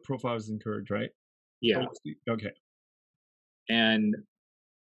 He wrote Profiles in Courage, right? Yeah. Okay. And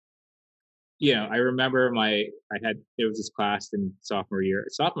I remember there was this class in sophomore year.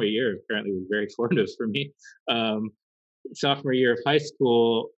 Sophomore year apparently was very formative for me. Sophomore year of high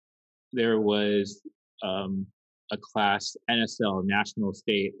school, there was a class, NSL, National,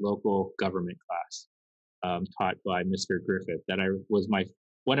 State, Local Government class, taught by Mr. Griffith. That was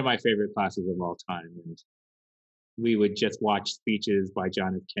one of my favorite classes of all time. And we would just watch speeches by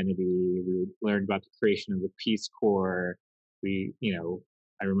John F. Kennedy. We would learn about the creation of the Peace Corps.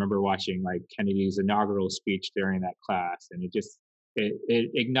 I remember watching like Kennedy's inaugural speech during that class, and it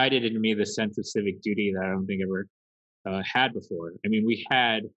ignited in me the sense of civic duty that I don't think I ever had before. We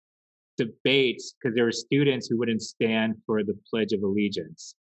had debates because there were students who wouldn't stand for the Pledge of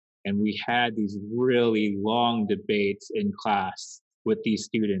Allegiance, and we had these really long debates in class with these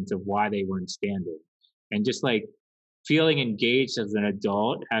students of why they weren't standing, and just like feeling engaged as an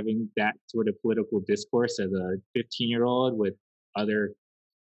adult, having that sort of political discourse as a 15-year-old with other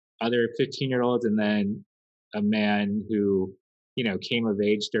 15-year-olds, and then a man who, came of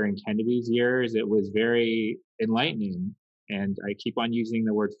age during Kennedy's years. It was very enlightening. And I keep on using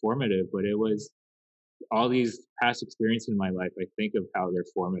the word formative, but it was all these past experiences in my life. I think of how they're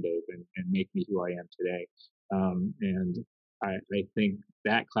formative and make me who I am today. And I think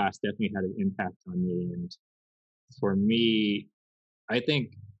that class definitely had an impact on me. And for me, I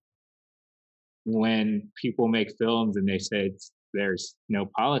think when people make films and they say there's no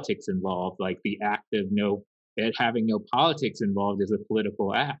politics involved, like the act of having no politics involved is a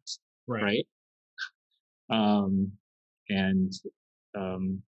political act, right? Um, and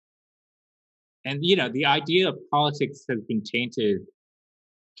um, the idea of politics has been tainted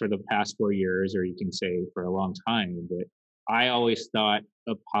for the past 4 years, or you can say for a long time. But I always thought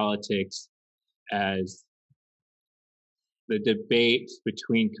of politics as the debate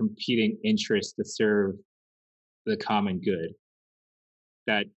between competing interests to serve the common good.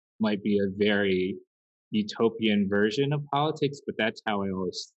 That might be a very utopian version of politics, but that's how I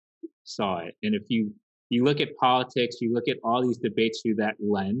always saw it. And if you look at politics, you look at all these debates through that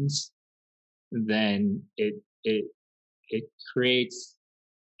lens, then it creates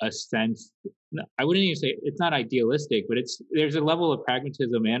a sense. I wouldn't even say it's not idealistic, but there's a level of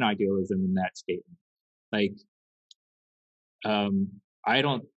pragmatism and idealism in that statement. Like, I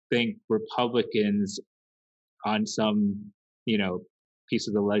don't think Republicans on some, piece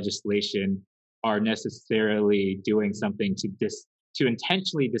of the legislation are necessarily doing something to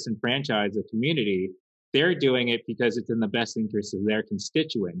intentionally disenfranchise a community. They're doing it because it's in the best interest of their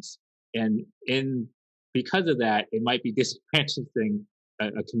constituents. And because of that, it might be disenfranchising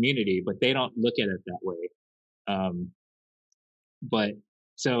a community, but they don't look at it that way. But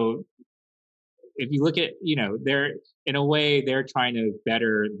so if you look at, they're in a way they're trying to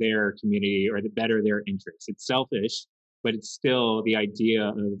better their community or to better their interests. It's selfish, but it's still the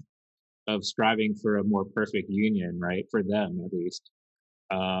idea of striving for a more perfect union, right? For them, at least.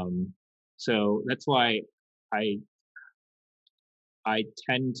 So that's why I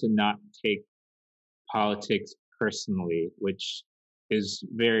tend to not take politics personally, which is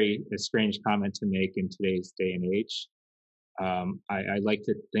a strange comment to make in today's day and age. I like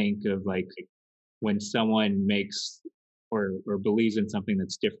to think of like when someone makes or believes in something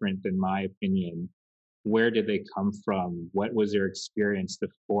that's different than my opinion, where did they come from? What was their experience to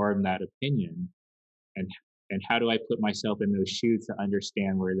form that opinion? And how do I put myself in those shoes to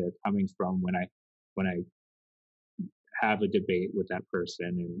understand where they're coming from when I have a debate with that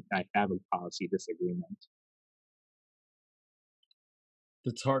person and I have a policy disagreement?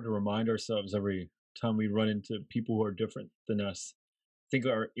 It's hard to remind ourselves every time we run into people who are different than us. I think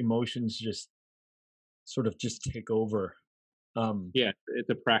our emotions just sort of take over. Yeah, it's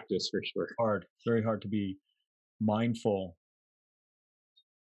a practice for sure. Very hard to be mindful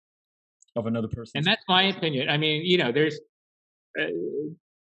of another person. And that's my opinion. I mean, there's,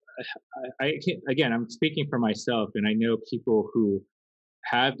 again, I'm speaking for myself, and I know people who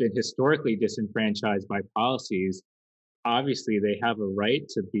have been historically disenfranchised by policies. Obviously, they have a right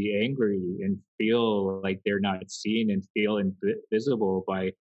to be angry and feel like they're not seen and feel invisible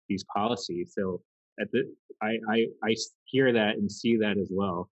by these policies. So I hear that and see that as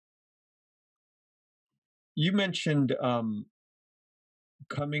well. You mentioned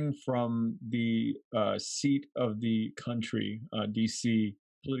coming from the seat of the country, DC,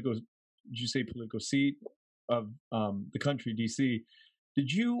 did you say political seat of the country, DC?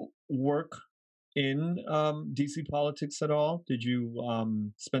 Did you work in DC politics at all? Did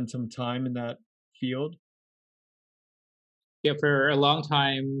you spend some time in that field? Yeah, for a long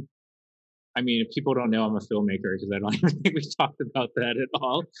time. I mean, if people don't know, I'm a filmmaker, because I don't even think we talked about that at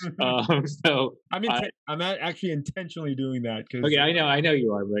all. So I'm actually intentionally doing that. Okay, I know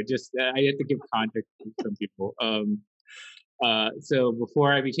you are, but just I have to give context to some people. So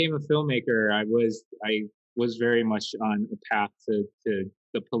before I became a filmmaker, I was very much on a path to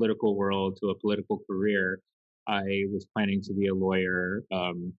the political world, to a political career. I was planning to be a lawyer,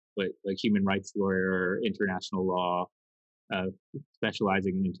 but like human rights lawyer, international law.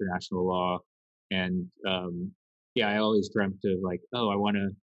 Specializing in international law, and I always dreamt of like, I want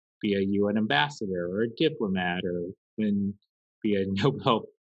to be a UN ambassador or a diplomat or be a Nobel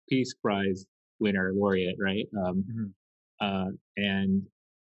Peace Prize winner, laureate, right?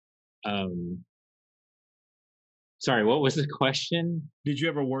 Sorry, what was the question? Did you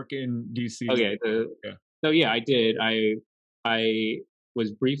ever work in DC? Okay, so yeah, I did. I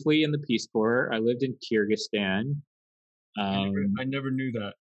was briefly in the Peace Corps. I lived in Kyrgyzstan. I never knew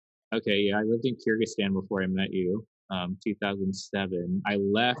that. Okay, yeah, I lived in Kyrgyzstan before I met you. 2007. I How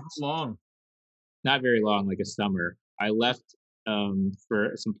left long? not very long, like a summer. I left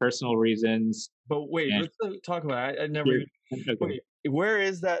for some personal reasons But wait, and let's talk about it. I never here. even Okay, wait. Where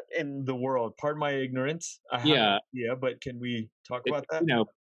is that in the world? Pardon my ignorance. I have an yeah, idea, but can we talk it's about that?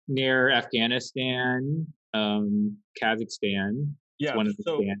 near Afghanistan, Kazakhstan. It's Yeah. one of the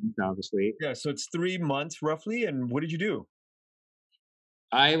So stands, obviously. yeah, so it's 3 months roughly. And what did you do?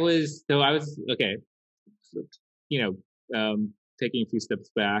 I was okay. So, you taking a few steps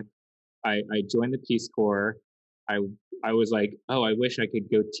back. I joined the Peace Corps. I I was like, oh, I wish I could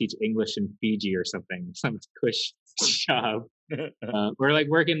go teach English in Fiji or something, some cush job, or like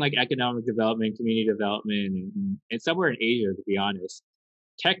work in like economic development, community development, and somewhere in Asia. To be honest,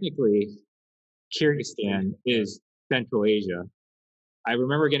 technically, Kyrgyzstan is Central Asia. I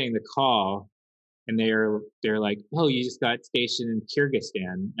remember getting the call, and they're like, oh, you just got stationed in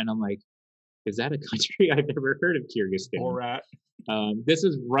Kyrgyzstan, and I'm like, is that a country? I've never heard of Kyrgyzstan. Borat. This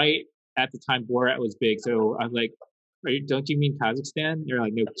is right at the time Borat was big. So I'm like, don't you mean Kazakhstan? They're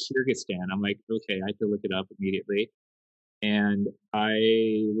like, no, Kyrgyzstan. I'm like, okay, I have to look it up immediately. And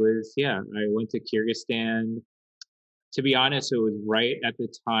I went to Kyrgyzstan. To be honest, it was right at the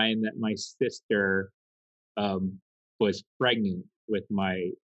time that my sister um, was pregnant with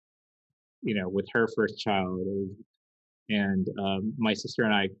with her first child. And my sister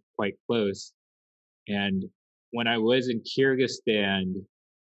and I quite close. And when I was in Kyrgyzstan,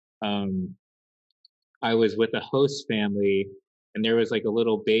 um, I was with a host family, and there was like a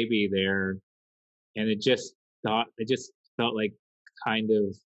little baby there, and it just felt like kind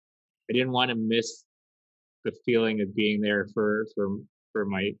of I didn't want to miss the feeling of being there for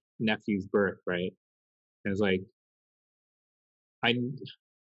my nephew's birth, right? And it was like I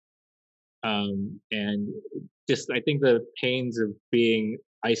and just I think the pains of being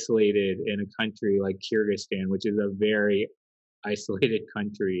isolated in a country like Kyrgyzstan, which is a very isolated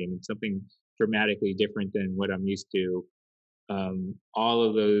country and it's something dramatically different than what I'm used to. All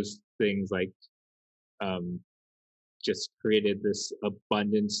of those things like um, just created this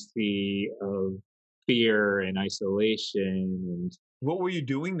abundancy of fear and isolation. And What were you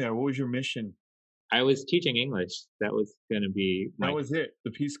doing there? What was your mission? I was teaching English. That was going to be That my was it.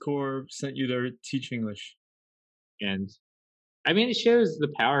 The Peace Corps sent you there to teach English. and I mean it shows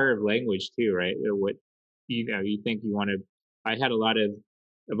the power of language too, right? What you think you want to. I had a lot of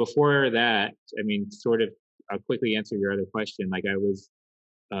before that. I mean, sort of. I'll quickly answer your other question. Like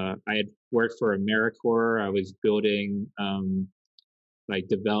I had worked for AmeriCorps. I was building like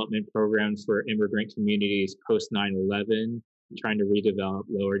development programs for immigrant communities post 9/11, trying to redevelop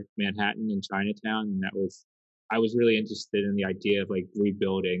Lower Manhattan and Chinatown. And I was really interested in the idea of like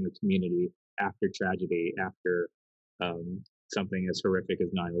rebuilding the community after tragedy, after something as horrific as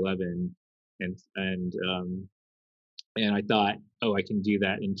 9/11. And, and, um, and I thought, oh, I can do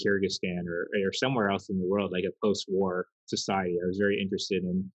that in Kyrgyzstan or somewhere else in the world, like a post-war society. I was very interested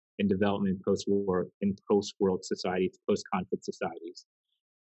in development post-war in post-world societies, post-conflict societies.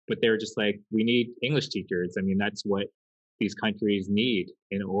 But they're just like, we need English teachers. I mean, that's what these countries need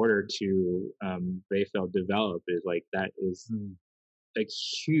in order to they felt develop. Is like that is a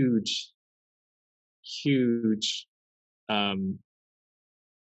huge um,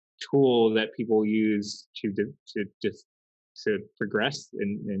 tool that people use to just to progress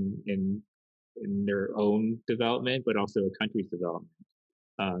in their own development, but also a country's development.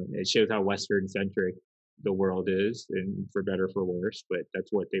 It shows how Western centric the world is, and for better for worse. But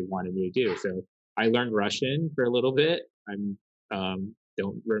that's what they wanted me to do. So I learned Russian for a little bit. I'm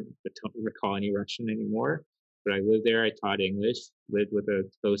don't recall any Russian anymore, but I lived there. I taught English. Lived with a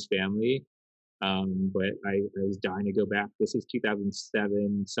close family. But I was dying to go back. This is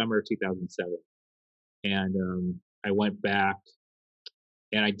 2007, summer 2007, and I went back.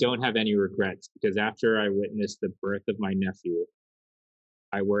 And I don't have any regrets because after I witnessed the birth of my nephew,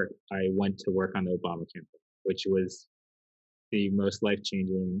 I went to work on the Obama campaign, which was the most life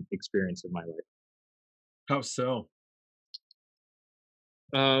changing experience of my life. How so?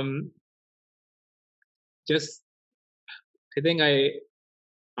 Um, just I think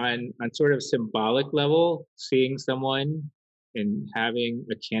on sort of symbolic level, seeing someone and having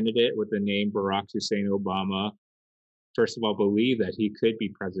a candidate with the name Barack Hussein Obama, first of all, believe that he could be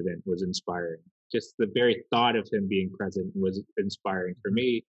president was inspiring. Just the very thought of him being president was inspiring for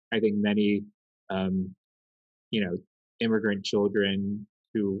me. I think many, um, immigrant children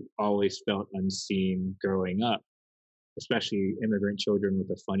who always felt unseen growing up, especially immigrant children with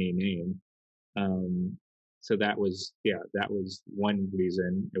a funny name. Um, so that was one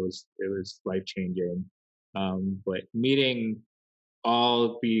reason it was life changing. But meeting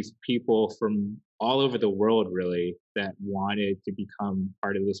all these people from all over the world really that wanted to become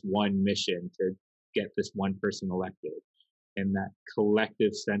part of this one mission to get this one person elected. And that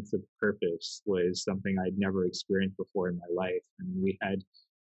collective sense of purpose was something I'd never experienced before in my life. And we had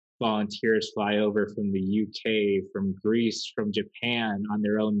volunteers fly over from the UK, from Greece, from Japan on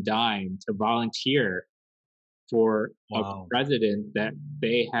their own dime to volunteer for a Wow. president that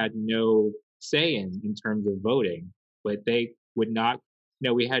they had no say in terms of voting, but they would not. You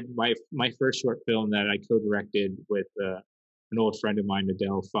know, we had my first short film that I co-directed with an old friend of mine,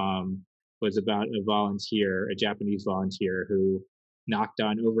 Adele Pham, was about a volunteer, a Japanese volunteer who knocked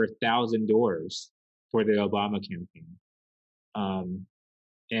on over 1,000 doors for the Obama campaign. Um,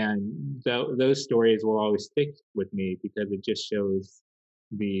 and those stories will always stick with me because it just shows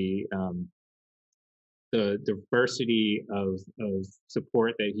the um, the diversity of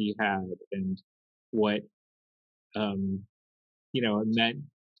support that he had and what um, it meant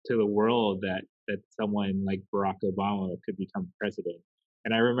to the world that someone like Barack Obama could become president.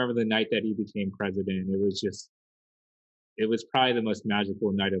 And I remember the night that he became president, it was probably the most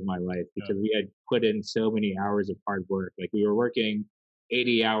magical night of my life Yeah. because we had put in so many hours of hard work. Like we were working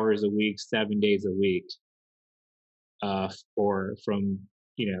 80 hours a week, 7 days a week, for from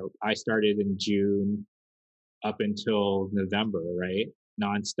I started in June up until November, right?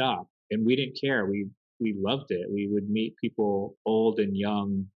 Nonstop. And we didn't care. We loved it. We would meet people old and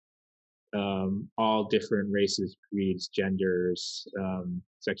young, all different races, creeds, genders,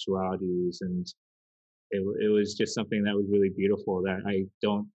 sexualities, and it was just something that was really beautiful that I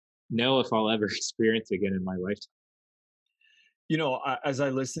don't know if I'll ever experience again in my lifetime. As I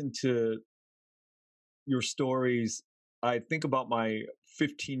listen to your stories, I think about my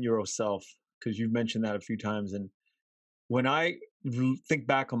 15-year-old self, because you've mentioned that a few times. And when I think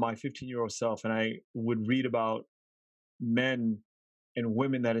back on my 15-year-old self and I would read about men and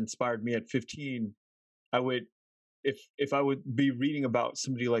women that inspired me at 15, I would, if I would be reading about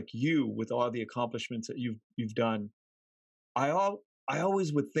somebody like you with all the accomplishments that you've done, I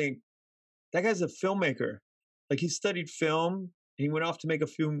always would think that guy's a filmmaker. Like he studied film and he went off to make a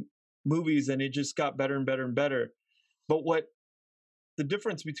few movies and it just got better and better and better. But what the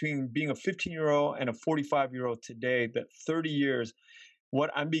difference between being a 15-year-old and a 45-year-old today, that 30 years, what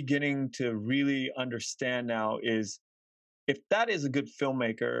I'm beginning to really understand now is if that is a good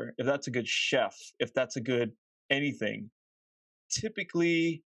filmmaker, if that's a good chef, if that's a good anything,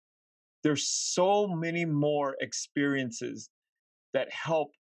 typically there's so many more experiences that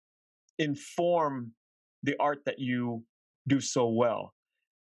help inform the art that you do so well.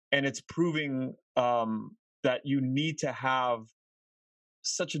 And it's proving that you need to have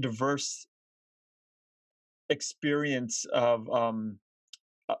such a diverse experience of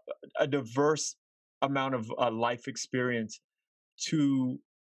a, a diverse amount of life experience to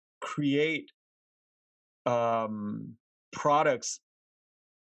create products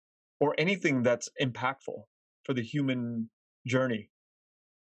or anything that's impactful for the human journey.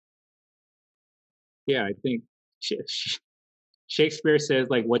 Yeah, I think Shakespeare says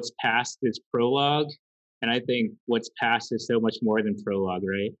like what's past is prologue, and I think what's past is so much more than prologue,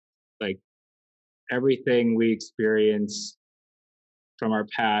 right? Like everything we experience from our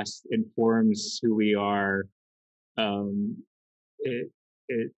past informs who we are. Um, it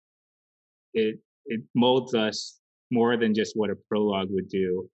it it molds us more than just what a prologue would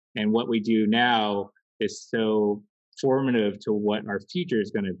do, and what we do now is so formative to what our future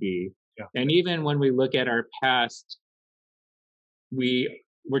is going to be. Yeah. And even when we look at our past, we're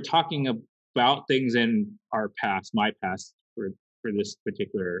talking about things in our past, my past, for this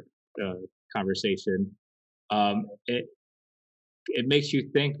particular conversation. It makes you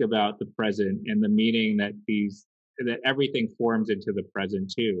think about the present and the meaning that everything forms into the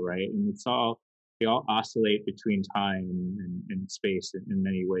present too, right? And they all oscillate between time and space in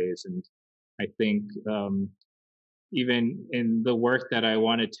many ways. And I think even in the work that I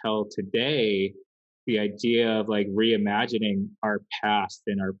want to tell today, the idea of like reimagining our past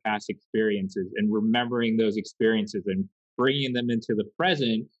and our past experiences and remembering those experiences and bringing them into the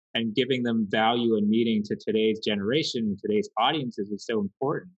present and giving them value and meaning to today's generation and today's audiences is so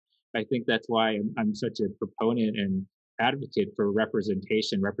important. I think that's why I'm such a proponent and advocate for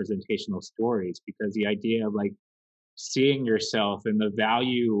representational stories, because the idea of like seeing yourself and the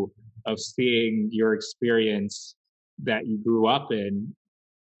value of seeing your experience that you grew up in,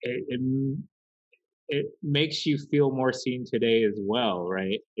 it makes you feel more seen today as well,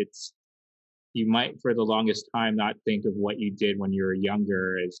 right? You might for the longest time not think of what you did when you were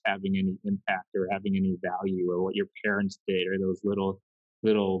younger as having any impact or having any value, or what your parents did, or those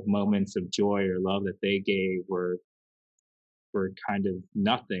little moments of joy or love that they gave were for kind of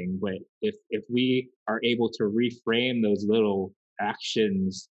nothing. But if we are able to reframe those little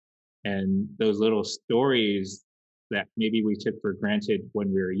actions and those little stories that maybe we took for granted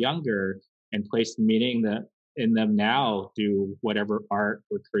when we were younger and place meaning in them now through whatever art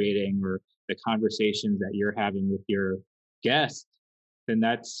we're creating or the conversations that you're having with your guests, then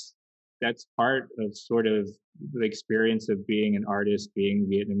that's part of sort of the experience of being an artist, being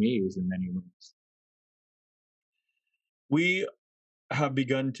Vietnamese in many ways. We have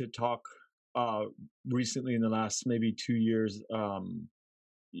begun to talk recently in the last maybe 2 years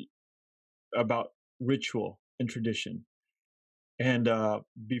about ritual and tradition. And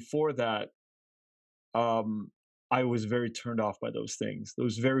before that, I was very turned off by those things.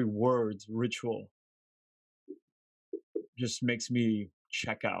 Those very words, ritual, just makes me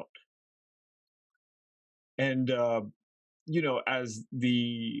check out. And, as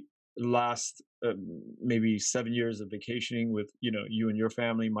the last maybe 7 years of vacationing with, you and your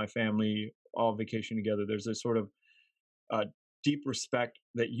family, my family, all vacation together, there's a sort of deep respect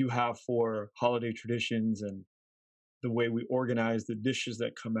that you have for holiday traditions and the way we organize the dishes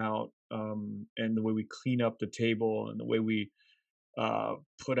that come out, and the way we clean up the table and the way we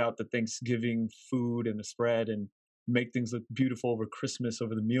put out the Thanksgiving food and the spread and make things look beautiful over Christmas,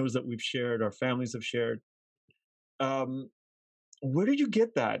 over the meals that we've shared, our families have shared. Where did you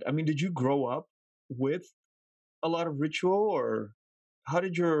get that? I mean, did you grow up with a lot of ritual, or how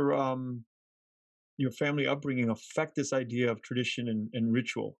did your family upbringing affect this idea of tradition and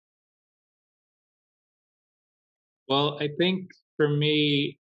ritual? Well, I think for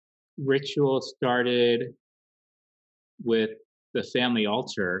me, ritual started with the family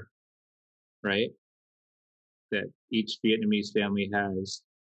altar, right? That each Vietnamese family has.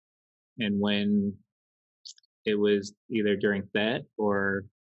 And when it was either during Tết or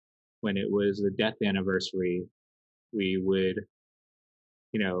when it was a death anniversary, we would,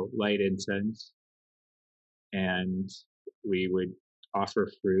 light incense and we would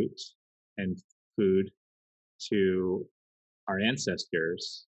offer fruit and food to our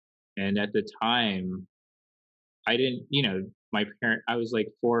ancestors. And at the time, I didn't, I was like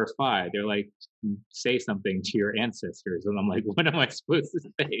 4 or 5. They're like, say something to your ancestors. And I'm like, what am I supposed to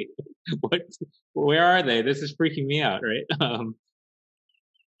say? Where are they? This is freaking me out, right?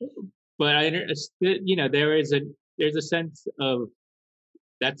 But I understood, there's a sense of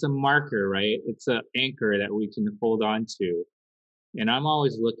that's a marker, right? It's an anchor that we can hold on to. And I'm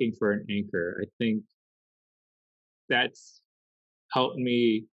always looking for an anchor. I think that's helped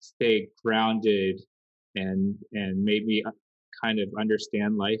me stay grounded and made me kind of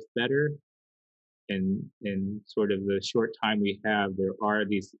understand life better. And in sort of the short time we have, there are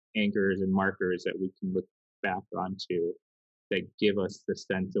these anchors and markers that we can look back onto that give us the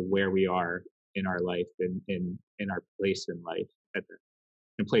sense of where we are in our life and in our place in life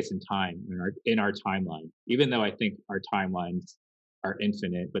in place in time in our timeline. Even though I think our timelines are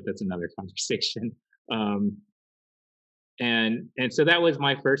infinite, but that's another conversation. And so that was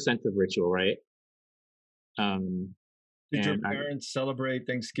my first sense of ritual, right? Did your parents celebrate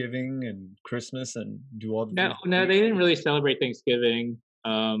Thanksgiving and Christmas and do all the things? No, they didn't really celebrate Thanksgiving.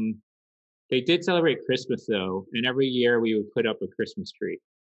 They did celebrate Christmas though, and every year we would put up a Christmas tree.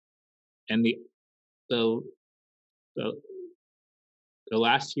 And the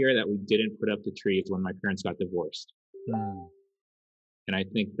last year that we didn't put up the tree is when my parents got divorced. And I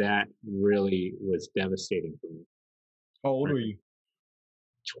think that really was devastating for me. How old were you?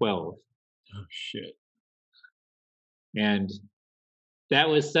 12. Oh shit. And that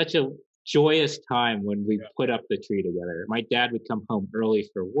was such a joyous time when we put up the tree together. My dad would come home early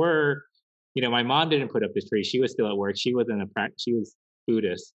for work. My mom didn't put up the tree. She was still at work. She was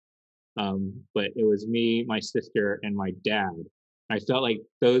Buddhist. But it was me, my sister, and my dad. I felt like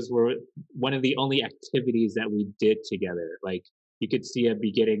those were one of the only activities that we did together. Like you could see a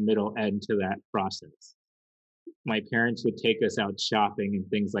beginning, middle, end to that process. My parents would take us out shopping and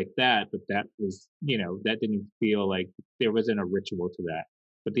things like that, but that was, that didn't feel like there wasn't a ritual to that.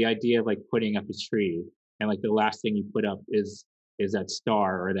 But the idea of like putting up a tree and like the last thing you put up is that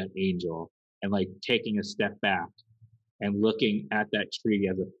star or that angel, and like taking a step back and looking at that tree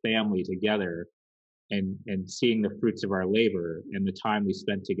as a family together and seeing the fruits of our labor and the time we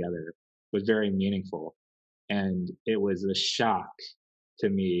spent together was very meaningful. And it was a shock to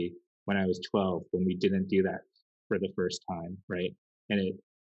me when I was 12 when we didn't do that for the first time, right? And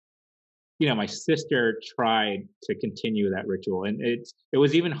my sister tried to continue that ritual, and it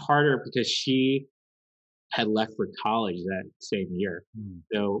was even harder because she had left for college that same year.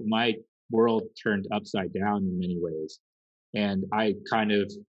 So my world turned upside down in many ways, and I kind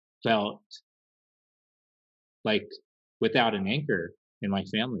of felt like without an anchor in my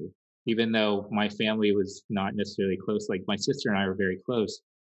family. Even though my family was not necessarily close, like my sister and I were very close,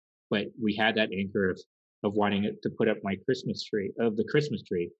 but we had that anchor of wanting it to put up my the Christmas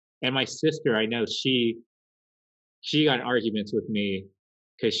tree. And my sister, I know she got in arguments with me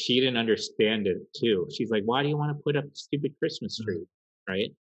because she didn't understand it too. She's like, "Why do you want to put up the stupid Christmas tree?"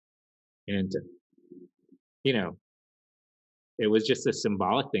 Right? And you know, it was just a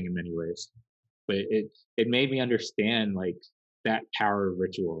symbolic thing in many ways, but it made me understand like that power of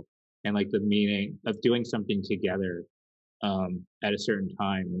ritual and like the meaning of doing something together at a certain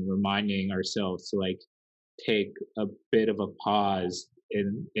time and reminding ourselves to like take a bit of a pause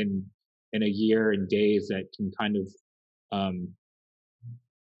in a year and days that can kind of um,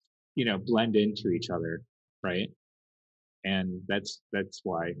 blend into each other, right? And that's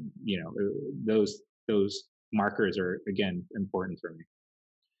why those markers are again important for me.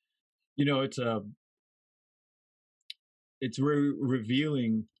 It's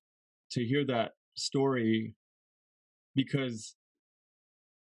revealing to hear that story, because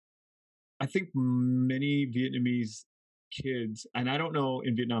I think many Vietnamese kids, and I don't know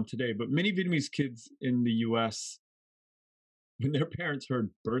in Vietnam today, but many Vietnamese kids in the US, when their parents heard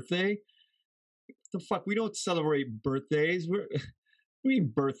birthday, the fuck, we don't celebrate birthdays. We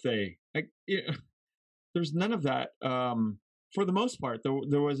mean birthday. Like, there's none of that. For the most part,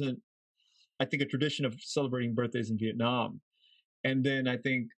 there wasn't, I think, a tradition of celebrating birthdays in Vietnam. And then I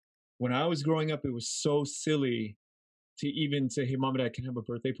think when I was growing up, it was so silly to even say, "Hey, mom and dad, can I have a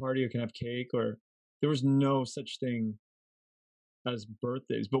birthday party or can I have cake?" Or there was no such thing as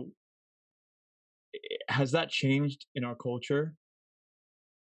birthdays. But has that changed in our culture?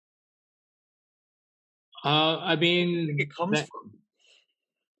 I mean, It comes from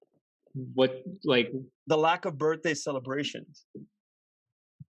what, like, the lack of birthday celebrations.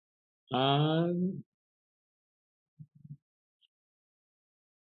 I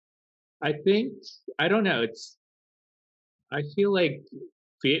think, I don't know. I feel like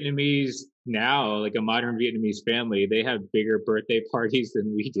Vietnamese now, like a modern Vietnamese family, they have bigger birthday parties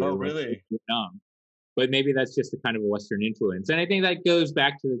than we do. Oh, like, really? in Vietnam. But maybe that's just a kind of a Western influence. And I think that goes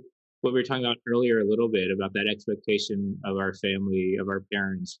back to what we were talking about earlier a little bit about that expectation of our family, of our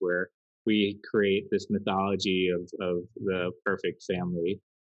parents, where we create this mythology of the perfect family,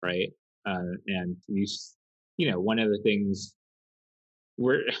 right? And one of the things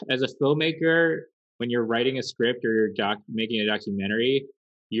we're, as a filmmaker, when you're writing a script or you're making a documentary,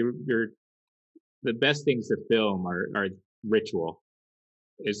 you're the best things to film are ritual.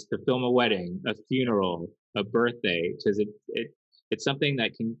 Is to film a wedding, a funeral, a birthday, because it's something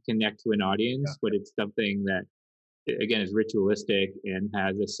that can connect to an audience, but it's something that again is ritualistic and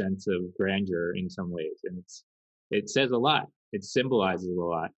has a sense of grandeur in some ways, and it says a lot, it symbolizes a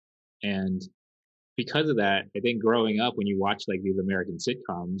lot. And because of that, I think growing up, when you watch like these American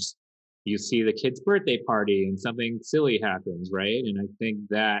sitcoms, you see the kid's birthday party and something silly happens, right? And I think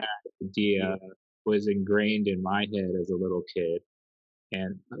that idea was ingrained in my head as a little kid.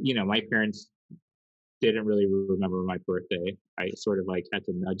 And my parents didn't really remember my birthday. I sort of like had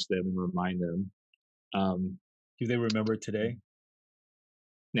to nudge them and remind them. Do they remember it today?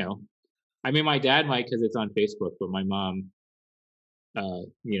 No, I mean my dad might because it's on Facebook, but my mom,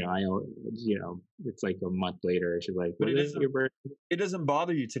 it's like a month later. She's like, "What is your birthday?" It doesn't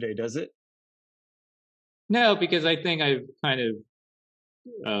bother you today, does it? No, because I think I've kind of,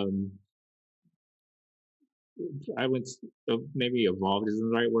 I would maybe evolved isn't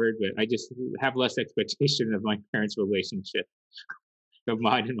the right word, but I just have less expectation of my parents' relationship, of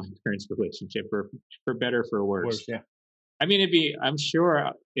mine and my parents' relationship, for better for worse. Yeah. I mean, I'm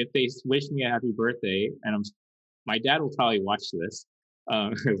sure if they wish me a happy birthday, and my dad will probably watch this,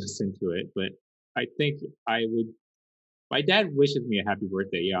 or listen to it, but I think I would. My dad wishes me a happy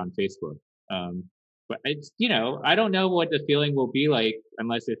birthday, yeah, on Facebook. But it's, I don't know what the feeling will be like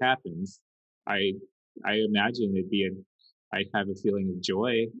unless it happens. I imagine I'd have a feeling of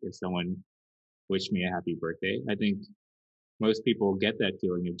joy if someone wished me a happy birthday. I think most people get that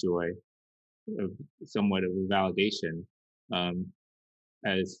feeling of joy, of somewhat of a validation,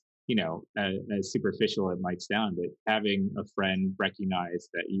 as as superficial it might sound, but having a friend recognize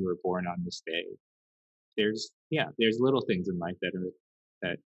that you were born on this day, there's little things in life that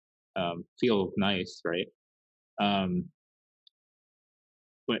feel nice, right?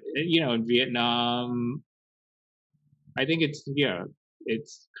 But in Vietnam, I think it's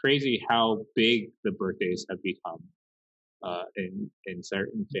crazy how big the birthdays have become in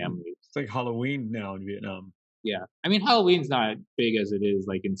certain families. It's like Halloween now in Vietnam. Yeah, I mean Halloween's not big as it is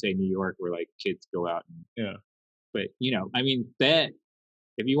like in say New York, where like kids go out and but I mean that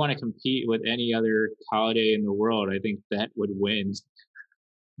if you want to compete with any other holiday in the world, I think that would win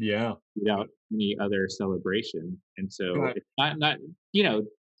Yeah. without any other celebration. And so God, it's not you know,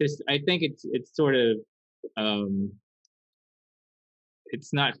 just I think it's sort of um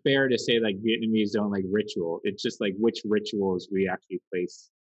it's not fair to say like Vietnamese don't like ritual. It's just like which rituals we actually place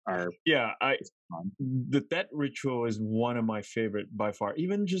our yeah, on. that ritual is one of my favorite by far.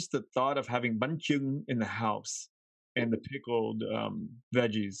 Even just the thought of having bánh chưng in the house and the pickled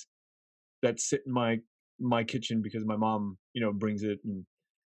veggies that sit in my kitchen because my mom, brings it, and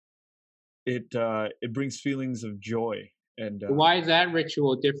it brings feelings of joy. And Why is that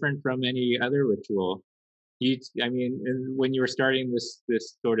ritual different from any other ritual? I mean, when you were starting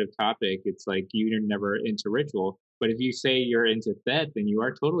this sort of topic, it's like you're never into ritual. But if you say you're into that, then you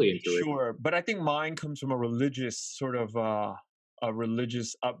are totally into ritual. sure, but I think mine comes from a religious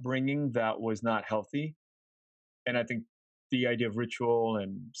upbringing that was not healthy. And I think the idea of ritual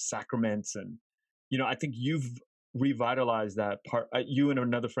and sacraments, and I think you've revitalized that part. You and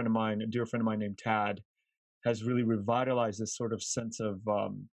another friend of mine, a dear friend of mine named Tad, has really revitalized this sort of sense of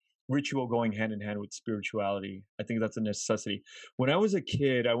ritual going hand in hand with spirituality. I think that's a necessity. When I was a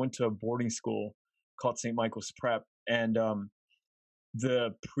kid, I went to a boarding school called St. Michael's Prep, and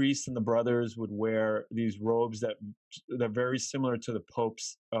the priests and the brothers would wear these robes that they're very similar to the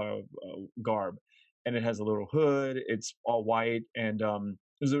Pope's garb, and it has a little hood. It's all white, and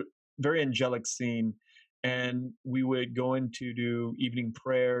it was a very angelic scene. And we would go in to do evening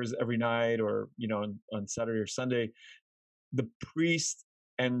prayers every night, or on Saturday or Sunday. The priest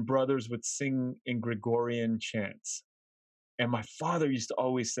and brothers would sing in Gregorian chants, and my father used to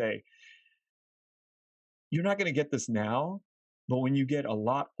always say, "You're not going to get this now, but when you get a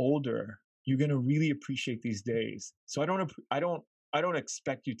lot older, you're going to really appreciate these days." So I don't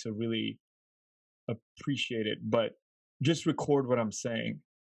expect you to really appreciate it, but just record what I'm saying.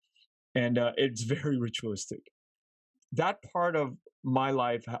 And it's very ritualistic. That part of my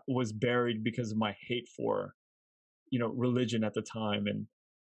life was buried because of my hate for religion at the time. And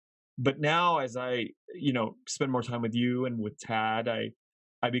but now, as I spend more time with you and with Tad,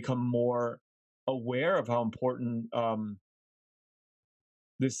 I become more aware of how important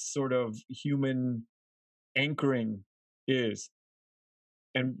this sort of human anchoring is.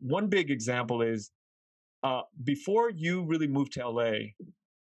 And one big example is before you really moved to LA,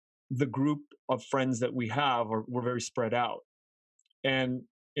 the group of friends that we have were very spread out. And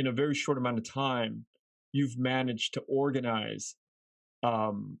in a very short amount of time, you've managed to organize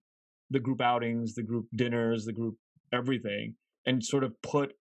the group outings, the group dinners, the group everything, and sort of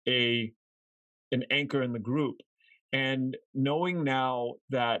put an anchor in the group. And knowing now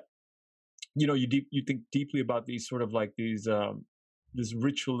that you think deeply about these sort of like these this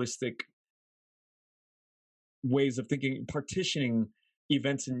ritualistic ways of thinking, partitioning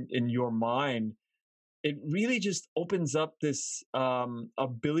events in your mind, it really just opens up this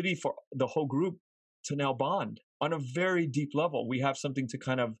ability for the whole group to now bond on a very deep level. We have something to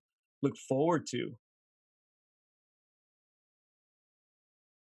kind of look forward to.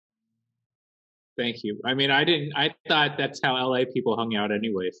 Thank you. I mean, I didn't. I thought that's how LA people hung out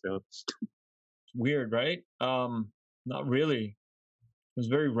anyway. So Weird, right? Not really. It was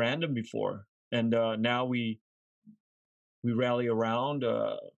very random before, and now we rally around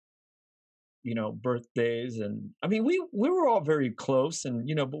birthdays. And I mean, we were all very close, and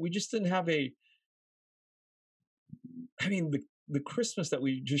but we just didn't have the Christmas that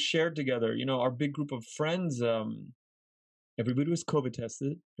we just shared together, our big group of friends, everybody was COVID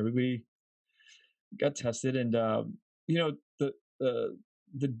tested, everybody got tested. And you know the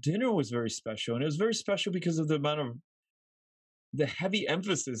the dinner was very special, and it was very special because of the amount of the heavy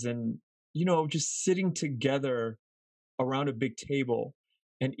emphasis, and just sitting together around a big table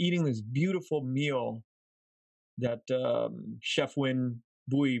and eating this beautiful meal that Chef Nguyen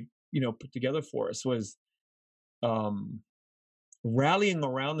Bui, put together for us, was um, rallying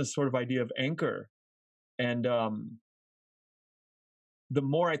around this sort of idea of anchor. And the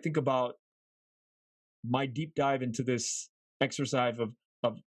more I think about my deep dive into this exercise of,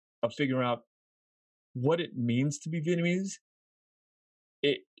 of figuring out what it means to be Vietnamese,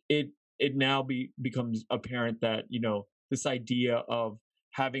 it it it now becomes apparent that this idea of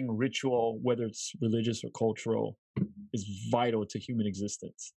having ritual, whether it's religious or cultural, is vital to human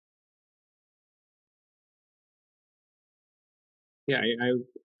existence. yeah,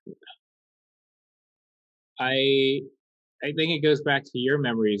 I I think it goes back to your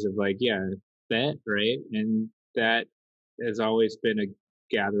memories of like, yeah, that, right? And that has always been a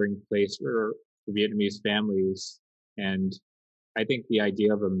gathering place for Vietnamese families. And I think the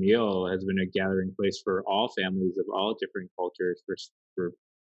idea of a meal has been a gathering place for all families of all different cultures for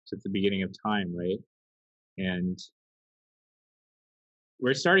since the beginning of time, right? And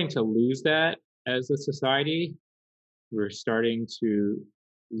we're starting to lose that as a society. We're starting to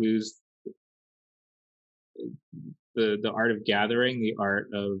lose the art of gathering, the art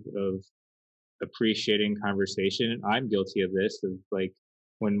of appreciating conversation. And I'm guilty of this. Of like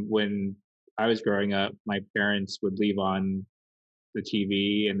when I was growing up, my parents would leave on the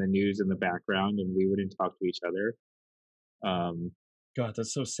TV and the news in the background, and we wouldn't talk to each other. Um, God,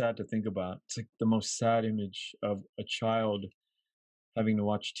 that's so sad to think about. It's like the most sad image of a child having to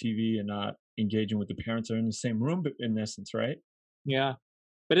watch TV and not engaging with the parents. Are in the same room, but in essence, right? yeah,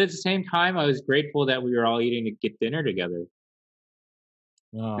 but at the same time, I was grateful that we were all eating to get dinner together.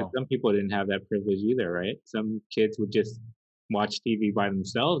 Because Wow. some people didn't have that privilege either, right? Some kids would just watch TV by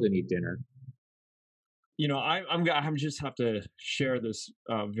themselves and eat dinner. You know, I'm just have to share this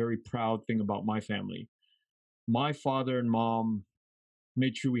very proud thing about my family. My father and mom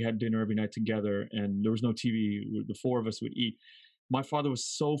made sure we had dinner every night together, and there was no TV. The four of us would eat. My father was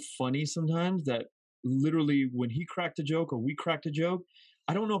so funny sometimes that literally when he cracked a joke or we cracked a joke,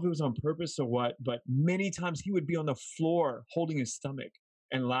 I don't know if it was on purpose or what, but many times he would be on the floor holding his stomach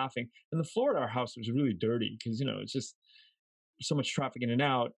and laughing. And the floor at our house was really dirty because, you know, it's just so much traffic in and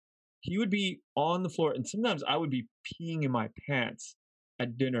out. He would be on the floor, and sometimes I would be peeing in my pants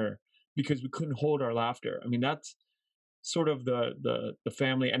at dinner because we couldn't hold our laughter. I mean, that's sort of the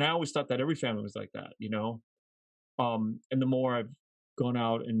family, and I always thought that every family was like that, you know. And the more I've gone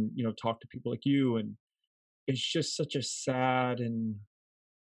out and talked to people like you, and it's just such a sad and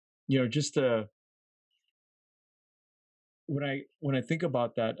just when I think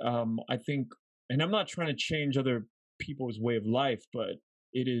about that, I think, and I'm not trying to change other people's way of life, but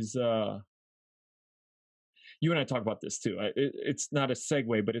it is. You and I talk about this too. It's not a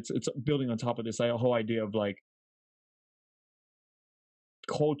segue, but it's building on top of this whole idea of like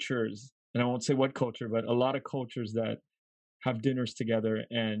cultures, and I won't say what culture, but a lot of cultures that have dinners together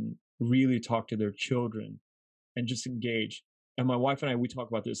and really talk to their children and just engage. And my wife and I, we talk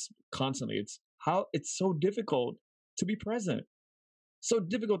about this constantly. It's so difficult to be present, so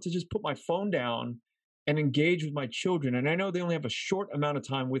difficult to just put my phone down and engage with my children. And I know they only have a short amount of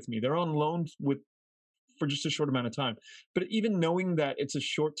time with me. They're on loan for just a short amount of time. But even knowing that it's a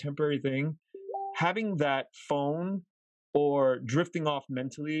short temporary thing, having that phone or drifting off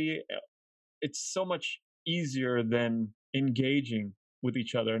mentally, it's so much easier than engaging with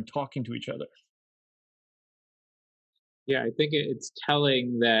each other and talking to each other. Yeah, I think it's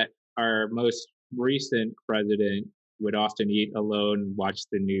telling that our most recent president would often eat alone, watch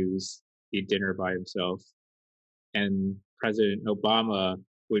the news, eat dinner by himself, and President Obama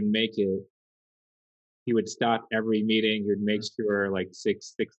would make it. He would stop every meeting. He would make sure, like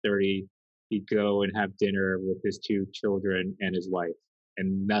 6:30, he'd go and have dinner with his two children and his wife,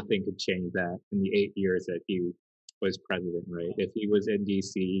 and nothing could change that in the 8 years that he was president. Right? If he was in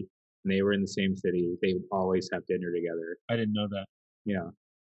D.C. and they were in the same city, they would always have dinner together. I didn't know that. Yeah.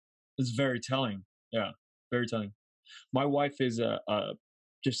 It's very telling. Yeah, very telling. My wife is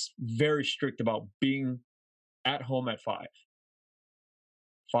just very strict about being at home at 5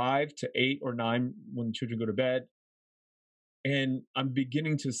 to 8 or 9 when the children go to bed. And I'm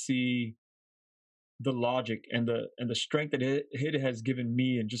beginning to see the logic and the strength that it has given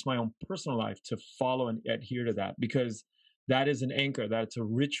me and just my own personal life to follow and adhere to that, because that is an anchor, that's a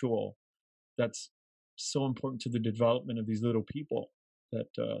ritual that's so important to the development of these little people that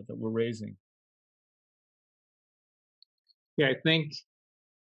we're raising. Yeah, I think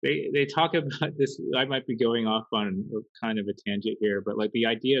they talk about this. I might be going off on kind of a tangent here, but like the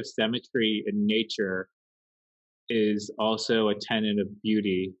idea of symmetry in nature is also a tenet of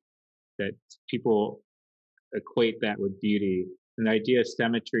beauty, that people equate that with beauty. And the idea of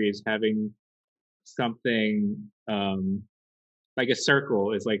symmetry is having something like a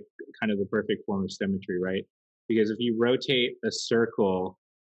circle is like kind of the perfect form of symmetry, right? Because if you rotate a circle,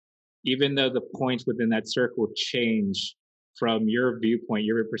 even though the points within that circle change from your viewpoint,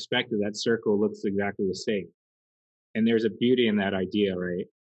 your perspective, that circle looks exactly the same. And there's a beauty in that idea, right?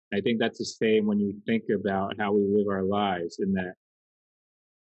 I think that's the same when you think about how we live our lives, in that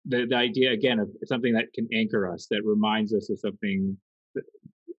the idea again of something that can anchor us, that reminds us of something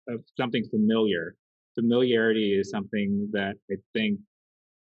familiar. Familiarity is something that I think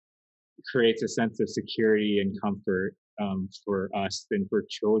creates a sense of security and comfort for us and for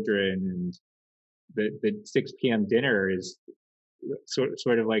children. And the 6 p.m. dinner is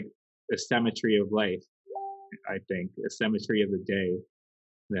sort of like a symmetry of life. I think a symmetry of the day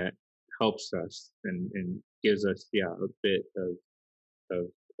that helps us and gives us, a bit of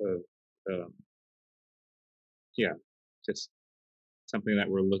of yeah, just something that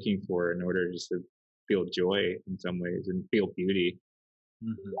we're looking for in order just to feel joy in some ways and feel beauty.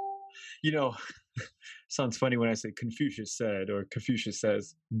 Mhm. You know, sounds funny when I say Confucius said or Confucius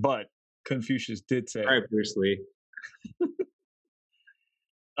says, but Confucius did All say, right, Bruce Lee.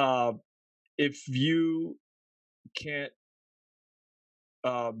 uh, if you can't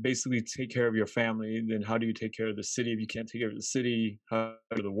basically take care of your family, then how do you take care of the city? If you can't take care of the city, how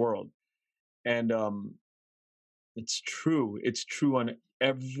of the world? And it's true. It's true on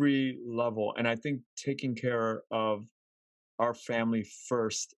every level. And I think taking care of our family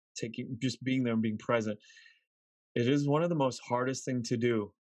first, taking just being there and being present, it is one of the most hardest thing to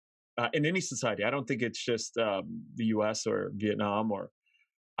do in any society. I don't think it's just the U.S. or Vietnam, or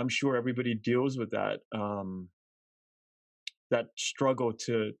I'm sure everybody deals with that struggle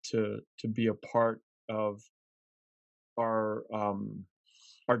to be a part of our um,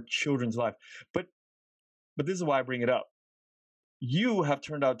 our children's life. But but this is why I bring it up. You have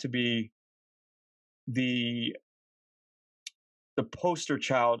turned out to be the the poster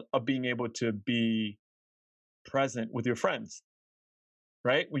child of being able to be present with your friends,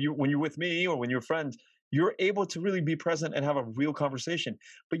 right? When you're with me or when you're friends, you're able to really be present and have a real conversation.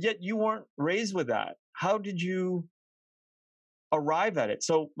 But yet you weren't raised with that. How did you arrive at it?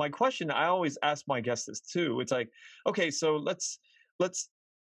 So my question, I always ask my guests this too. It's like, okay, so let's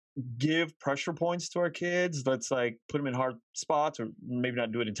give pressure points to our kids. Let's like put them in hard spots, or maybe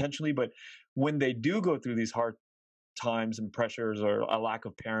not do it intentionally, but when they do go through these hard times and pressures, or a lack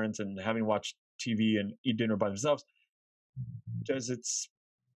of parents and having watched TV and eat dinner by themselves, does it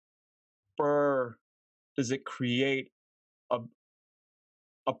spur, does it create a,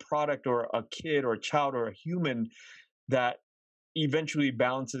 a product or a kid or a child or a human that eventually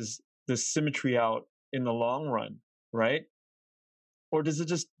balances the symmetry out in the long run, right? Or does it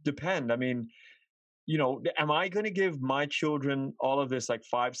just depend? I mean, am I going to give my children all of this like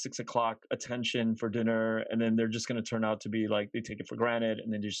 5, 6 o'clock attention for dinner, and then they're just going to turn out to be like they take it for granted,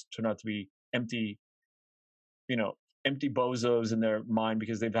 and then just turn out to be empty, you know, empty bozos in their mind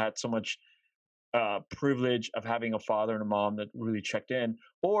because they've had so much privilege of having a father and a mom that really checked in?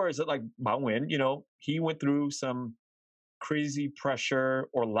 Or is it like Nguyen, he went through some crazy pressure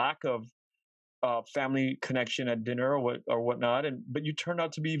or lack of family connection at dinner or whatnot, and but you turned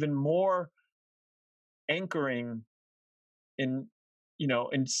out to be even more anchoring in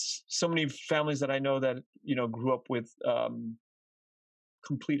so many families that I know that grew up with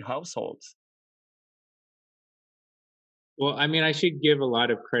complete households. Well, I mean, I should give a lot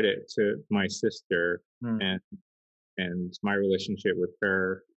of credit to my sister Mm, and my relationship with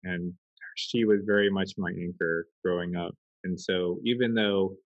her, and she was very much my anchor growing up. And so even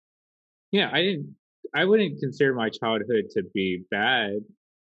though, yeah, I wouldn't consider my childhood to be bad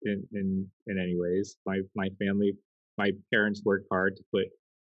in any ways. My family, my parents worked hard to put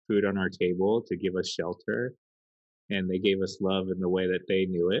food on our table, to give us shelter, and they gave us love in the way that they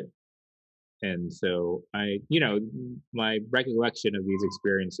knew it. And so my recollection of these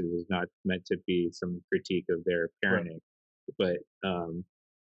experiences is not meant to be some critique of their right. parenting, but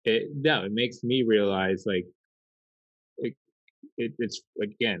it makes me realize, like, it, it's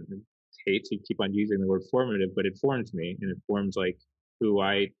again, hate to keep on using the word formative, but it forms me, and it forms like who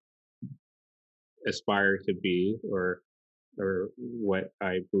I aspire to be, or what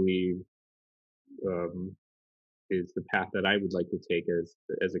I believe um, is the path that I would like to take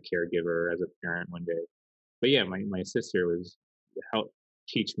as a caregiver, as a parent one day. But yeah, my sister was helped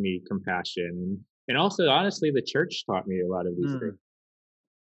teach me compassion, and also honestly, the church taught me a lot of these things.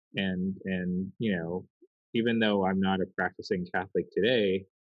 Mm, And even though I'm not a practicing Catholic today,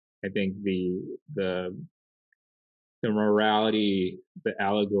 I think the the morality, the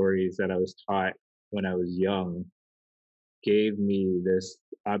allegories that I was taught when I was young gave me this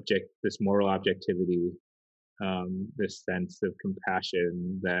moral objectivity, this sense of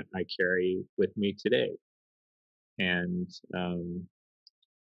compassion that I carry with me today. And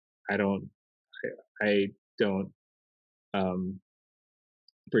I don't, I don't um,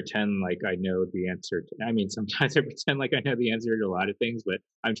 pretend like I know the answer to. I mean, sometimes I pretend like I know the answer to a lot of things, but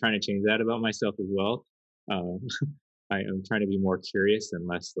I'm trying to change that about myself as well. Um, I am trying to be more curious and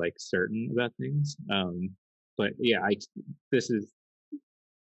less like certain about things. But yeah, this is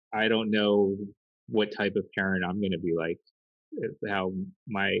I don't know what type of parent I'm going to be like. How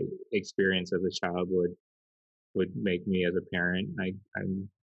my experience as a child would make me as a parent. I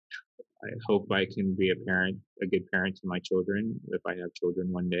hope I can be a good parent to my children if I have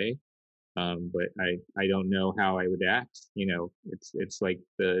children one day. But I don't know how I would act. It's like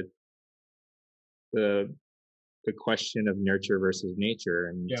the the question of nurture versus nature,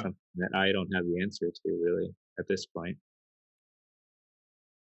 and Yeah. something that I don't have the answer to really at this point.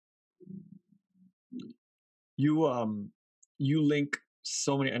 You you link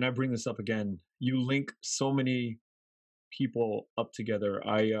so many, and I bring this up again. You link so many people up together.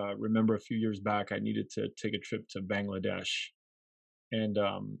 I remember a few years back, I needed to take a trip to Bangladesh, and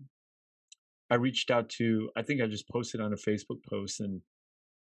I reached out to. I think I just posted on a Facebook post, and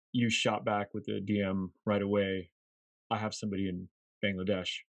you shot back with a DM right away. I have somebody in Bangladesh,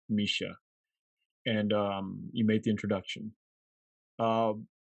 Misha, and you made the introduction. Uh,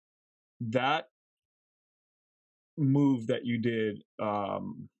 that move that you did, I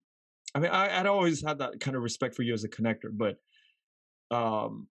mean, I'd always had that kind of respect for you as a connector, but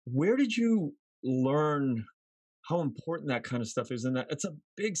where did you learn how important that kind of stuff is? And that it's a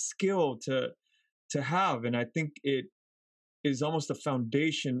big skill to have, and I think it is almost the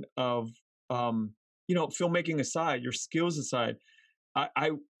foundation of filmmaking aside, your skills aside.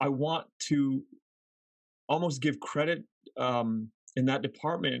 I want to almost give credit in that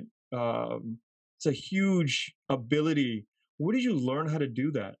department. It's a huge ability. Where did you learn how to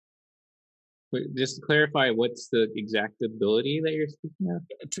do that? But just to clarify, what's the exact ability that you're speaking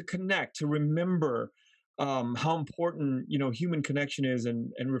of? To connect, to remember how important human connection is,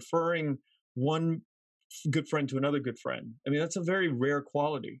 and referring one good friend to another good friend. I mean, that's a very rare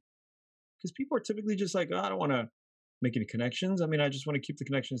quality because people are typically just like, oh, I don't want to make any connections. I mean, I just want to keep the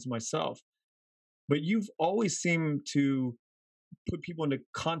connections to myself. But you've always seemed to put people into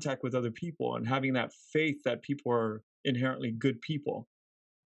contact with other people and having that faith that people are inherently good people.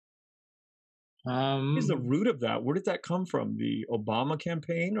 What is the Um, root of that? Where did that come from? The Obama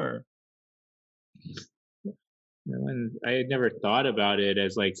campaign, or and I had never thought about it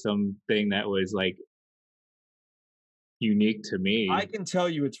as like something that was like unique to I me. can tell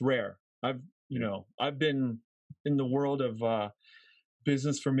you it's rare. I've been in the world of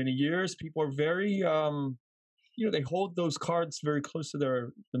business for many years. People are very they hold those cards very close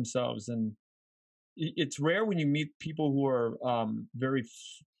to themselves, and it's rare when you meet people who are very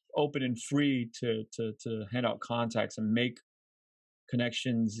open and free to hand out contacts and make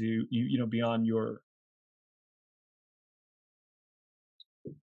connections beyond your.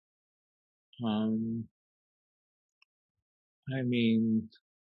 Um, I mean,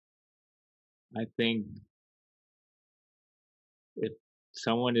 I think if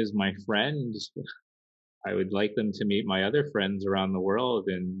someone is my friend, I would like them to meet my other friends around the world.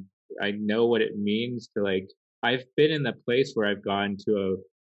 And I know what it means to like, I've been in the place where I've gone to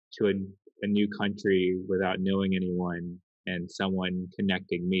a new country without knowing anyone and someone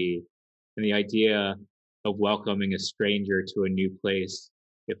connecting me. And the idea of welcoming a stranger to a new place,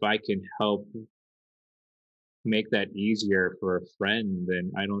 if I can help make that easier for a friend,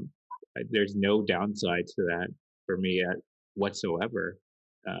 then there's no downside to that for me whatsoever.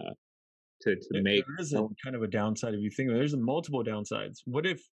 Uh, to There make is a kind of a downside if you think of it. There's multiple downsides. What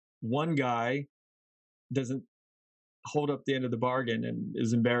if one guy doesn't hold up the end of the bargain and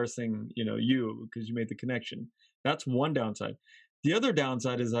is embarrassing, you because you made the connection? That's one downside. The other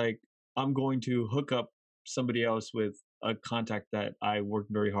downside is like, I'm going to hook up somebody else with a contact that I worked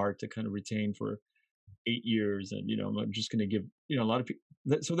very hard to kind of retain for 8 years, and I'm just going to give a lot of people.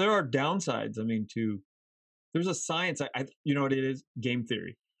 So there are downsides. I mean, there's a science. I you know what it is? Game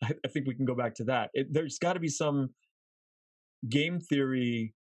theory. I think we can go back to that. There's got to be some game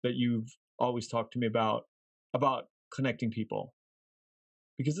theory that you've always talked to me about connecting people,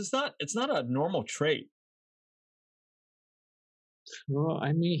 because it's not a normal trait. Well,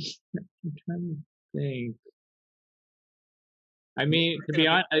 I mean, I'm trying to think. I Maybe mean, I to can be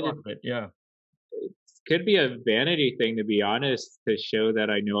have honest, a thought of it. Yeah. it could be a vanity thing, to be honest, to show that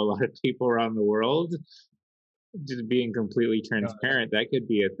I know a lot of people around the world. Just being completely Yeah. transparent, that could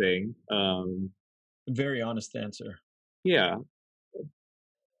be a thing. Very honest answer. Yeah,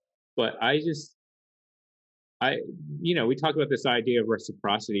 but I, we talk about this idea of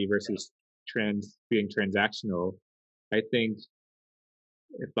reciprocity versus being transactional. I think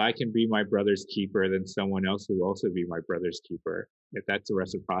if I can be my brother's keeper, then someone else will also be my brother's keeper. If that's a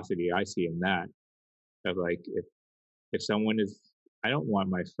reciprocity I see in that, of like if someone is, I don't want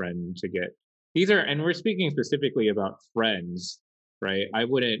my friend to get and we're speaking specifically about friends, right?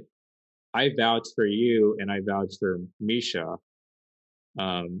 I vouch for you and I vouch for Misha,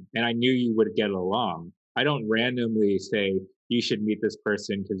 and I knew you would get along. I don't randomly say you should meet this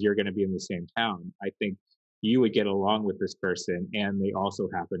person because you're going to be in the same town. I think you would get along with this person, and they also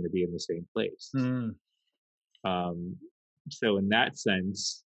happen to be in the same place. Mm. Um, so in that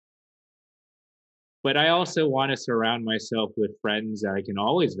sense, but I also want to surround myself with friends that I can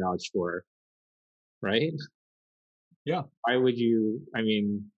always vouch for. right? Yeah. Why would you? I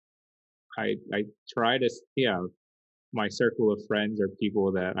mean, I try to, yeah, my circle of friends are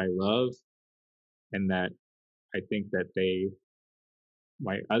people that I love and that I think that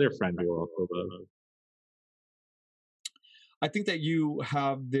my other friends will also love. I think that you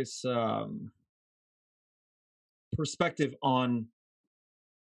have this perspective on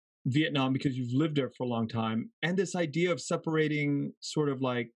Vietnam because you've lived there for a long time, and this idea of separating sort of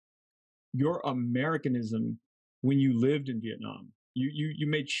like your Americanism when you lived in Vietnam. You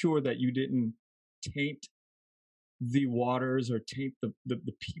made sure that you didn't taint the waters or taint the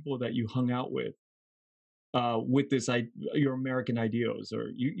people that you hung out with this your American ideals, or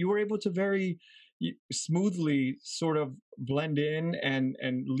you were able to very smoothly sort of blend in and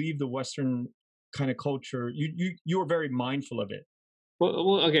leave the Western kind of culture. You were very mindful of it.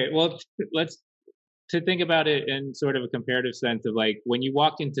 Well, okay. Well, let's to think about it in sort of a comparative sense of like when you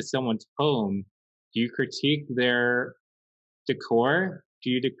walk into someone's home, do you critique their decor?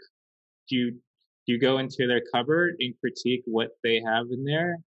 Do you go into their cupboard and critique what they have in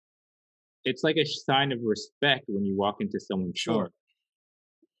there? It's like a sign of respect when you walk into someone's home. Sure.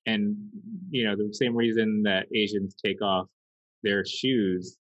 And the same reason that Asians take off their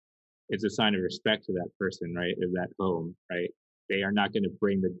shoes, it's a sign of respect to that person, right? Of that home, right? They are not going to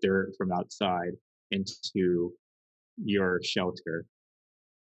bring the dirt from outside into your shelter.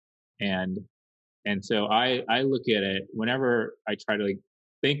 And so I look at it whenever I try to like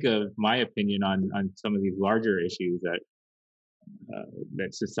think of my opinion on some of these larger issues that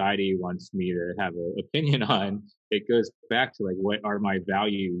society wants me to have an opinion on. It goes back to like what are my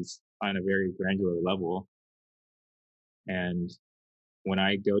values on a very granular level. And when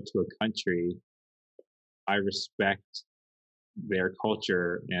I go to a country, I respect their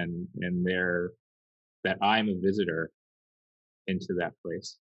culture and their that I'm a visitor into that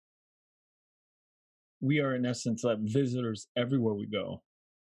place. We are in essence like visitors everywhere we go,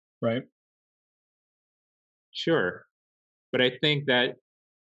 right? Sure. But I think that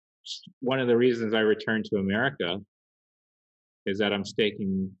one of the reasons I returned to America is that I'm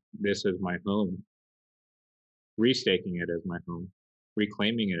staking this as my home, restaking it as my home,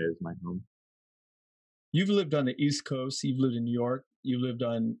 reclaiming it as my home. You've lived on the East Coast. You've lived in New York. You lived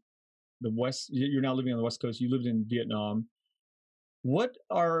on the West. You're now living on the West Coast. You lived in Vietnam. What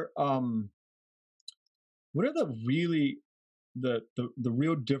are the really the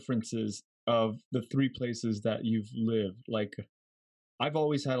real differences of the three places that you've lived? Like, I've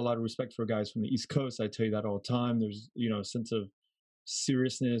always had a lot of respect for guys from the East Coast. I tell you that all the time. There's a sense of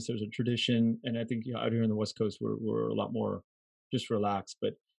seriousness. There's a tradition, and I think out here in the West Coast we're a lot more just relaxed.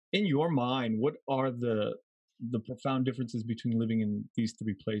 But in your mind, what are the profound differences between living in these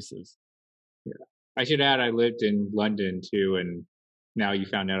three places? Yeah. I should add, I lived in London too, and now you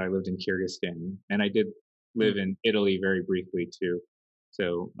found out I lived in Kyrgyzstan, and I did live in Italy very briefly too.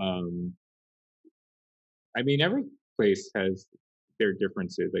 So, I mean, every place has their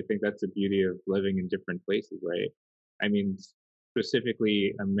differences. I think that's the beauty of living in different places, right? I mean,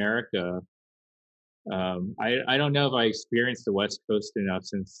 specifically America. I don't know if I experienced the West Coast enough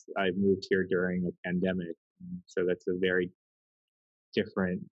since I moved here during a pandemic. So that's a very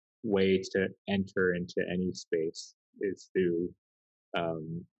different way to enter into any space is through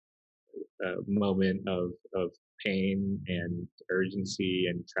um, a moment of pain and urgency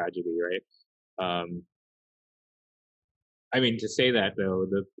and tragedy, right? Um, I mean, to say that though,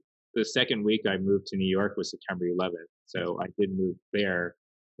 the second week I moved to New York was September 11th, so I did move there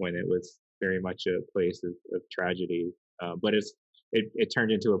when it was very much a place of tragedy, but it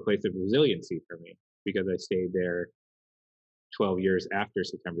turned into a place of resiliency for me because I stayed there 12 years after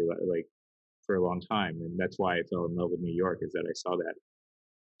September 11th, like for a long time, and that's why I fell in love with New York is that I saw that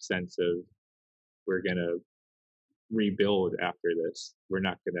sense of we're gonna rebuild after this. We're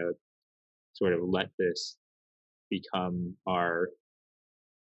not gonna sort of let this become our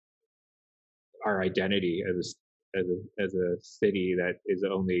identity as a city that is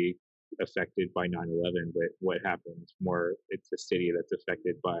only affected by 9/11, but what happens more, it's a city that's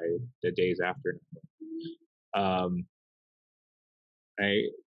affected by the days after. Um, I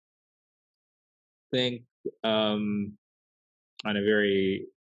think on a very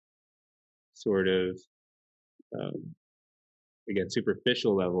sort of um, again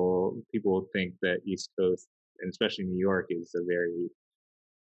superficial level, people think that East Coast and especially New York is a very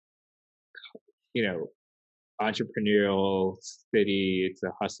you know entrepreneurial city. It's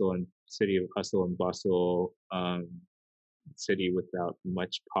a hustle and city of hustle and bustle, city without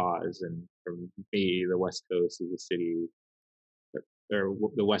much pause. And for me, the West Coast is a city, or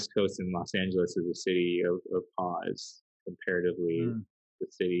the West Coast in Los Angeles is a city of pause comparatively. Mm. The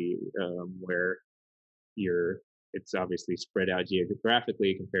city where it's obviously spread out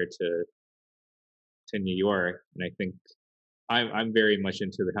geographically compared to New York, and I think I'm very much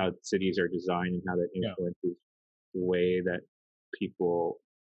into how cities are designed and how that Yeah. influences the way that people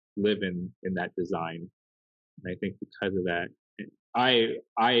live in that design. And I think because of that,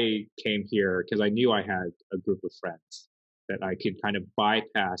 I came here because I knew I had a group of friends that I could kind of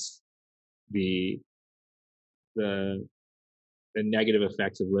bypass the the the negative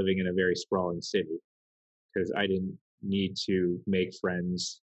effects of living in a very sprawling city because I didn't need to make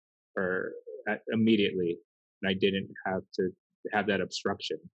friends or immediately, and I didn't have to have that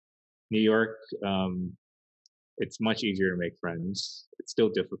obstruction. New York, it's much easier to make friends. It's still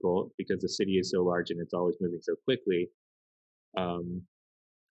difficult because the city is so large and it's always moving so quickly. Um,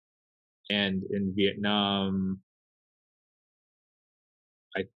 and in Vietnam,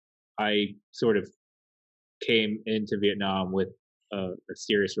 I I sort of came into Vietnam with a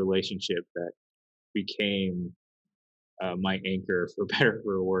serious relationship that became my anchor for better or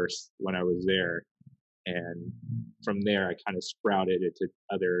for worse when I was there. And from there, I kind of sprouted into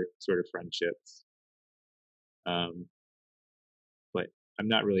other sort of friendships. Um, but I'm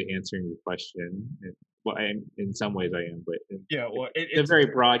not really answering your question. Well, in some ways I am, but Yeah, well, it's a very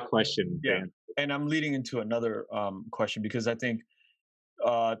broad question. Yeah, and I'm leading into another question because I think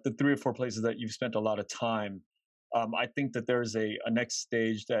the 3 or 4 places that you've spent a lot of time, I think that there's a next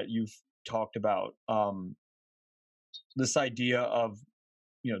stage that you've talked about. This idea of,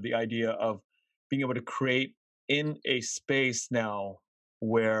 the idea of being able to create in a space now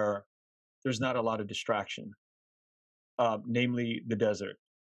where there's not a lot of distraction, namely the desert.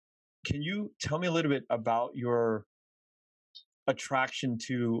 Can you tell me a little bit about your attraction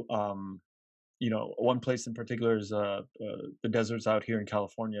to, one place in particular is the deserts out here in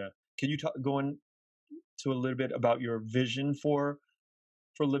California. Can you go into a little bit about your vision for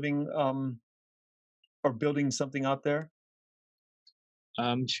living or building something out there?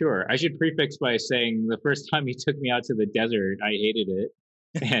 Sure. I should prefix by saying the first time you took me out to the desert, I hated it.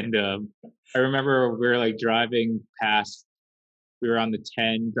 And I remember we were like driving past. We were on the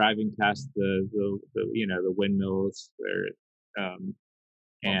 10, driving past the windmills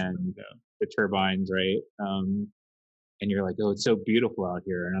and the turbines, right? And you're like, oh, it's so beautiful out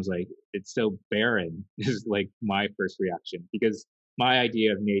here. And I was like, it's so barren, is like my first reaction. Because my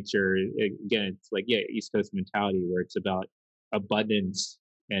idea of nature, again, it's like, yeah, East Coast mentality where it's about abundance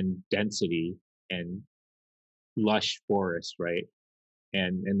and density and lush forest, right?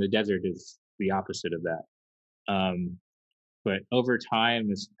 And the desert is the opposite of that. But over time,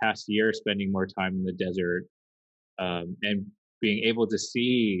 this past year, spending more time in the desert and being able to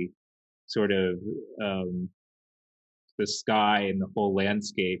see sort of the sky and the whole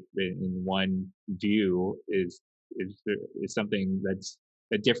landscape in one view is something that's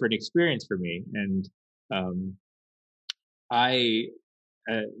a different experience for me. And I,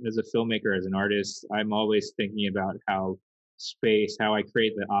 as a filmmaker, as an artist, I'm always thinking about how I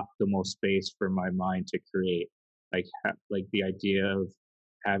create the optimal space for my mind to create, like the idea of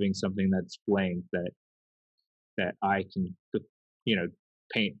having something that's blank that I can,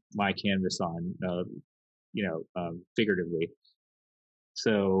 paint my canvas on, figuratively.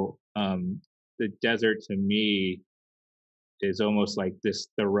 So the desert to me is almost like this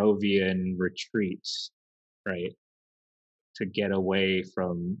Thoreauvian retreat, right? To get away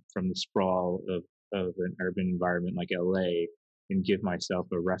from the sprawl of an urban environment like LA and give myself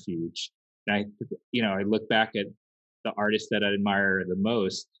a refuge. And I look back at the artists that I admire the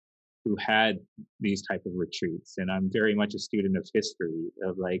most who had these type of retreats, and I'm very much a student of history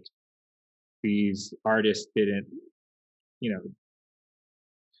of like these artists didn't, you know,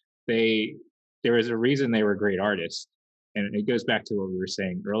 there was a reason they were great artists, and it goes back to what we were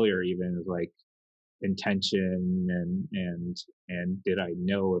saying earlier, even of like intention and did I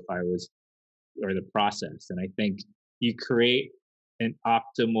know if I was, or the process. And I think you create an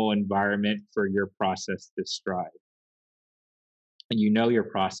optimal environment for your process to strive, and you know your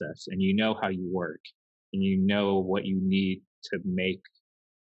process and you know how you work and you know what you need to make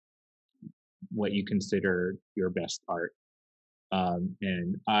what you consider your best art. And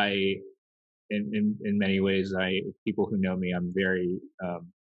in many ways, people who know me, I'm very,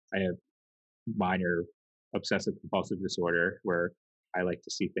 I have minor obsessive compulsive disorder where I like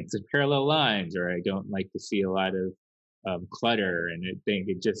to see things in parallel lines, or I don't like to see a lot of clutter. And I think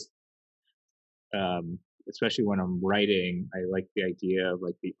it just, especially when I'm writing, I like the idea of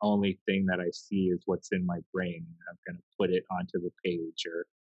like the only thing that I see is what's in my brain. I'm going to put it onto the page or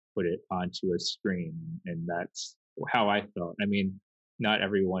put it onto a screen. And that's how I felt. I mean, not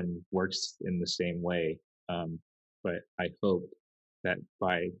everyone works in the same way. But I hope that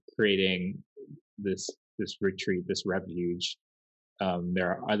by creating this this retreat, this refuge. There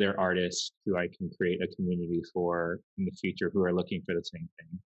are other artists who I can create a community for in the future who are looking for the same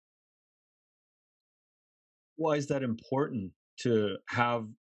thing. Why is that important to have,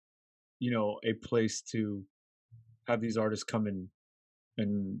 a place to have these artists come in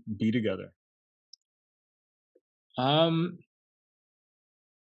and be together?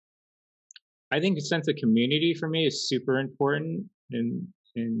 I think a sense of community for me is super important in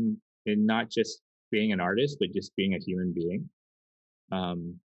not just being an artist, but just being a human being.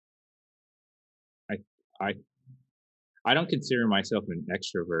 Um, I I I don't consider myself an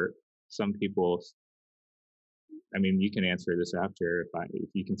extrovert. Some people, I mean, you can answer this after if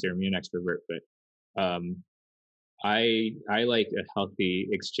you consider me an extrovert, but I like a healthy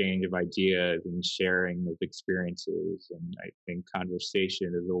exchange of ideas and sharing of experiences, and I think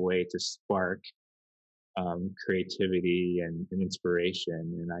conversation is a way to spark creativity and inspiration.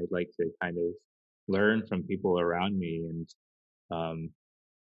 And I like to kind of learn from people around me, and um,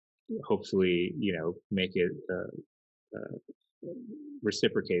 hopefully, make it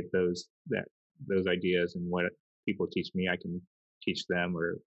reciprocate those ideas, and what people teach me, I can teach them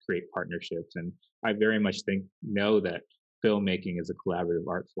or create partnerships. And I very much know that filmmaking is a collaborative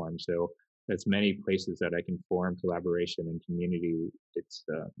art form. So there's many places that I can form collaboration and community.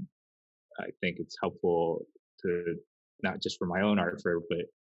 I think it's helpful to not just for my own art, but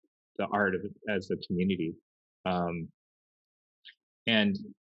the art of as a community. And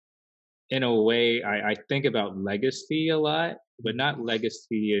in a way, I think about legacy a lot, but not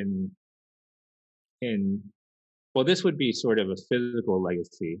legacy in well, this would be sort of a physical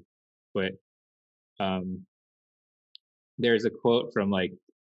legacy, but um, there's a quote from like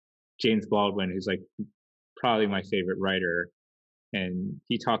James Baldwin, who's like probably my favorite writer, and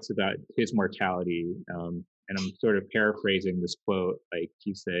he talks about his mortality. And I'm sort of paraphrasing this quote. Like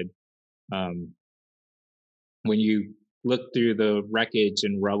he said, when you look through the wreckage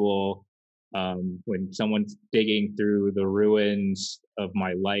and rubble, when someone's digging through the ruins of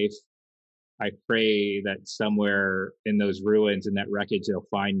my life, I pray that somewhere in those ruins, in that wreckage, they'll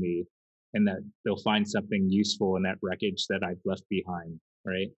find me, and that they'll find something useful in that wreckage that I've left behind,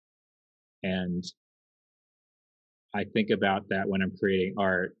 right? And I think about that when I'm creating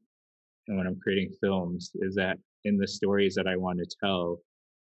art and when I'm creating films, is that in the stories that I want to tell,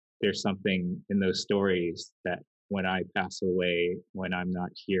 there's something in those stories that when I pass away, when I'm not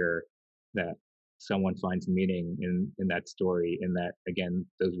here, that someone finds meaning in that story, in that, again,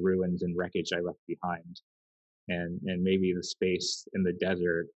 those ruins and wreckage I left behind. And maybe the space in the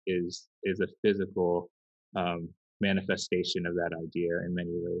desert is a physical manifestation of that idea in many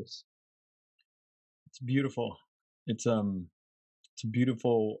ways. It's beautiful. It's a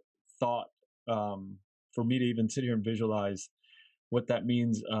beautiful thought for me to even sit here and visualize what that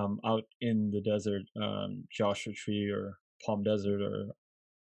means out in the desert, Joshua Tree or Palm Desert or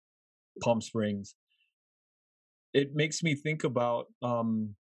Palm Springs. It makes me think about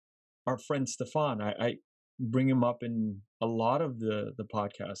our friend Stefan. I bring him up in a lot of the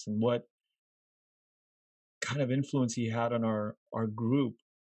podcasts, and what kind of influence he had on our group.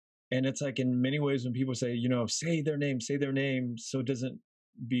 And it's like, in many ways, when people say, say their name, so it doesn't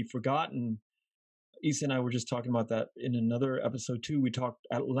be forgotten. Issa and I were just talking about that in another episode too. We talked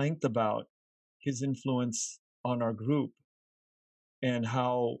at length about his influence on our group, and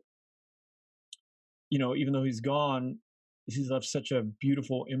how, even though he's gone, he's left such a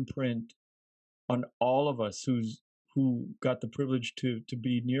beautiful imprint on all of us who got the privilege to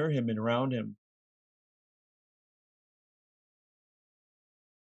be near him and around him.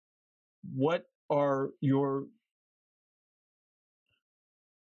 What are your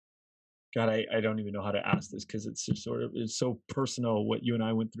God, I don't even know how to ask this, because it's just it's so personal what you and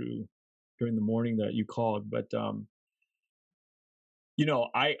I went through during the morning that you called. But I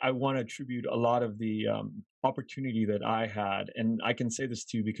want to attribute a lot of the opportunity that I had, and I can say this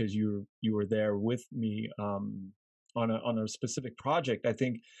too because you were there with me on a specific project. I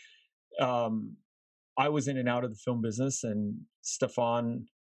think I was in and out of the film business, and Stefan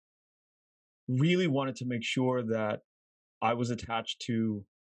really wanted to make sure that I was attached to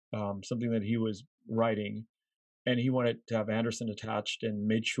something that he was writing, and he wanted to have Anderson attached, and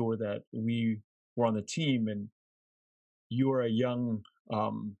made sure that we were on the team. And you are a young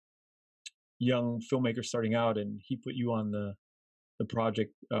filmmaker starting out, and he put you on the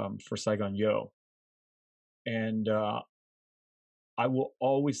project for Saigon Yo. And I will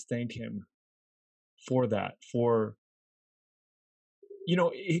always thank him for that. For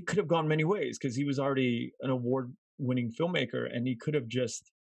it could have gone many ways, because he was already an award-winning filmmaker, and he could have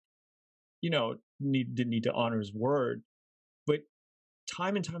just didn't need to honor his word. But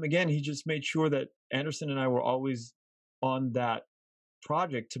time and time again, he just made sure that Anderson and I were always on that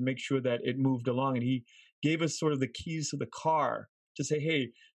project to make sure that it moved along. And he gave us sort of the keys to the car to say, hey,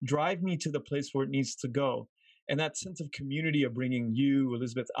 drive me to the place where it needs to go. And that sense of community of bringing you,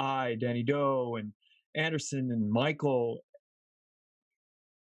 Elizabeth I, Danny Doe, and Anderson and Michael,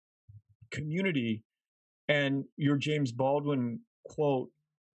 community, and your James Baldwin quote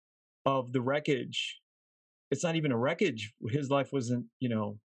of the wreckage. It's not even a wreckage. His life wasn't,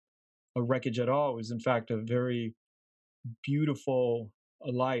 a wreckage at all. It was, in fact, a very beautiful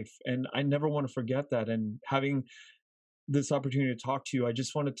life. And I never want to forget that. And having this opportunity to talk to you, I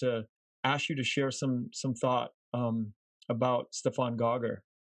just wanted to ask you to share some thought about Stefan Gauger.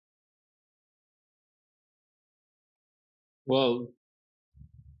 Well,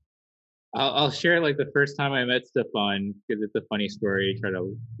 I'll share like the first time I met Stefan, because it's a funny story. Try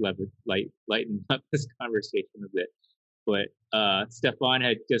to lighten up this conversation a bit. But Stefan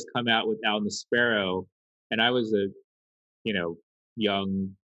had just come out with Al and the Sparrow, and I was a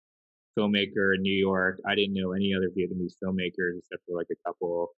young filmmaker in New York. I didn't know any other Vietnamese filmmakers except for like a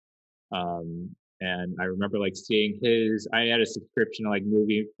couple. And I remember like seeing I had a subscription to like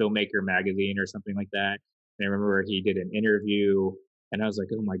Movie Filmmaker magazine or something like that. And I remember he did an interview, and I was like,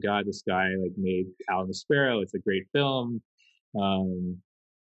 oh my God, this guy like made Al and the Sparrow. It's a great film. And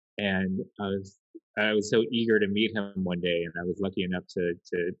I was so eager to meet him one day, and I was lucky enough to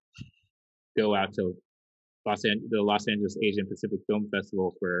go out to the Los Angeles Asian Pacific Film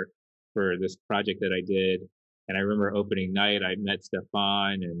Festival for this project that I did. And I remember opening night, I met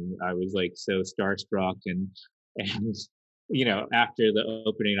Stefan, and I was like so starstruck. And after the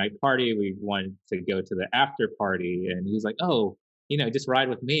opening night party, we wanted to go to the after party, and he's like, oh, just ride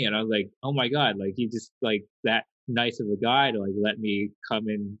with me. And I was like, oh my God, like he just like that nice of a guy to like let me come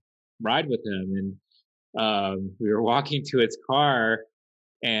and ride with him. And we were walking to his car,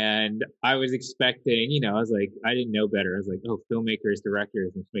 and I was expecting, I was like, I didn't know better. I was like, oh, filmmakers,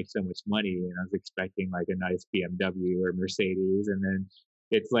 directors must make so much money. And I was expecting like a nice BMW or Mercedes. And then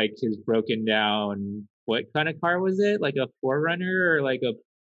it's like his broken down, what kind of car was it? Like a 4Runner or like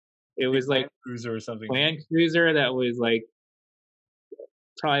it was like Cruiser or something. Land Cruiser that was like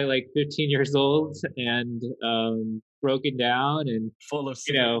probably like 15 years old and broken down and full of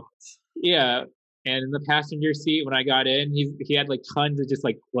yeah. And in the passenger seat, when I got in, he had like tons of just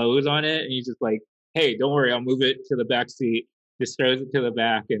like clothes on it, and he's just like, "Hey, don't worry, I'll move it to the back seat." Just throws it to the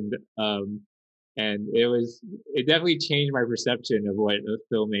back, and it definitely changed my perception of what a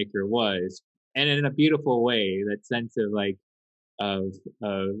filmmaker was, and in a beautiful way. That sense of like of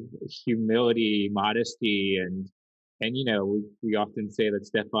humility, modesty, and we often say that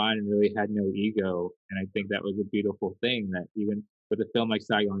Stefan really had no ego, and I think that was a beautiful thing. That even with a film like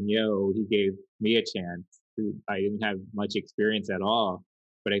Saigon Yo, he gave me a chance. I didn't have much experience at all,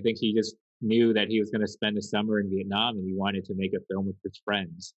 but I think he just knew that he was going to spend a summer in Vietnam, and he wanted to make a film with his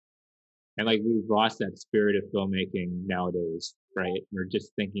friends. And like we've lost that spirit of filmmaking nowadays, right? We're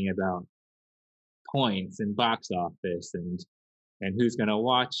just thinking about points and box office and who's going to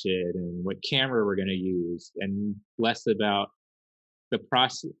watch it and what camera we're going to use, and less about the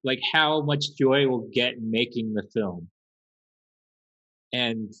process, like how much joy we'll get making the film.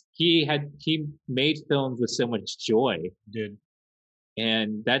 And he made films with so much joy. Did.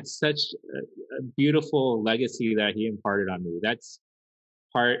 And that's such a beautiful legacy that he imparted on me. That's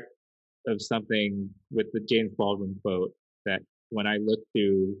part of something with the James Baldwin quote that when I look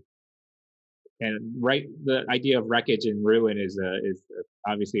through, and the idea of wreckage and ruin is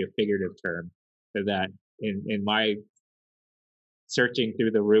obviously a figurative term. So that in my searching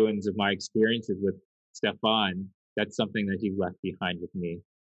through the ruins of my experiences with Stefan, that's something that he left behind with me.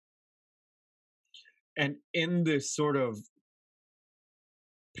 And in this sort of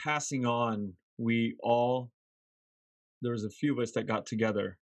passing on, there was a few of us that got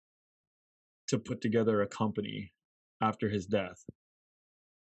together to put together a company after his death.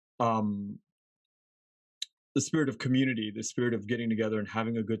 The spirit of community, the spirit of getting together and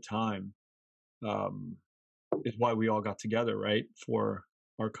having a good time, is why we all got together, right? For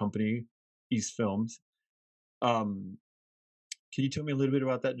our company, East Films. Can you tell me a little bit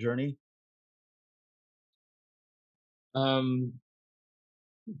about that journey?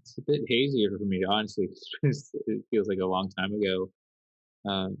 It's a bit hazier for me, honestly. It feels like a long time ago.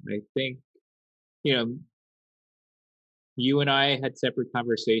 I think, you and I had separate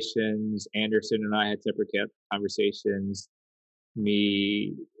conversations. Anderson and I had separate conversations.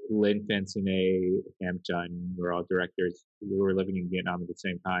 Me, Lin Fancine, Ham Chun, we're all directors. We were living in Vietnam at the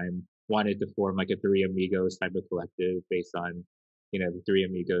same time. Wanted to form like a Three Amigos type of collective based on, the Three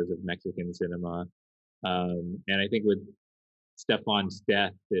Amigos of Mexican cinema. And I think with Stefan's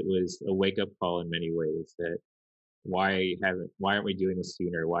death, it was a wake up call in many ways that why aren't we doing this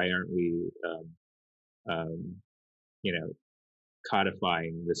sooner? Why aren't we um, you know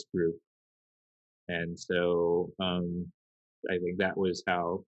codifying this group? And so I think that was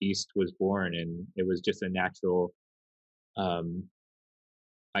how East was born, and it was just a natural um,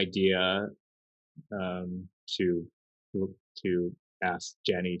 idea um, to to ask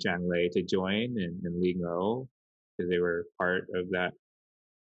Jenny Zhang Lei to join and Li Ngo, because they were part of that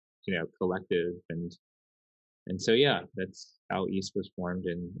collective. And so yeah, that's how East was formed,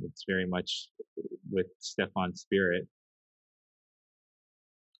 and it's very much with Stefan's spirit.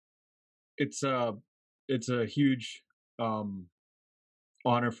 It's a huge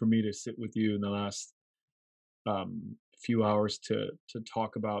honor for me to sit with you in the last few hours to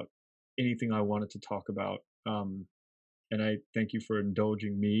talk about anything I wanted to talk about. And I thank you for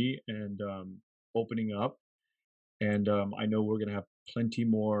indulging me and opening up. And I know we're gonna have plenty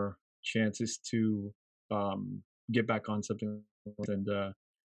more chances to get back on something, and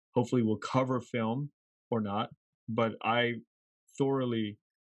hopefully we'll cover film or not. But I thoroughly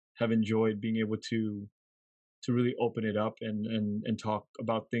have enjoyed being able to really open it up and talk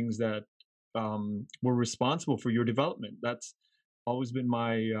about things that were responsible for your development. That's always been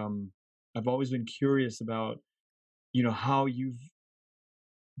my I've always been curious about how you've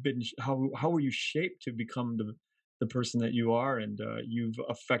been, how were you shaped to become the person that you are, and you've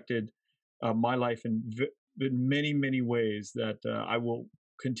affected my life in many ways that I will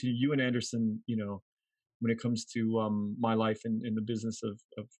continue. You and Anderson, when it comes to my life in the business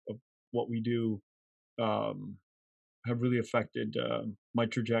of what we do, um, have really affected my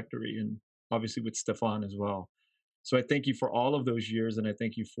trajectory, and obviously with Stefan as well. So I thank you for all of those years, and I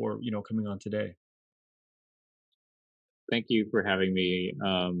thank you for coming on today. Thank you for having me.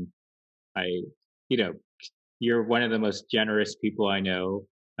 I, you know, you're one of the most generous people I know.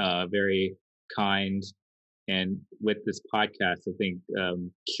 Very kind, and with this podcast, I think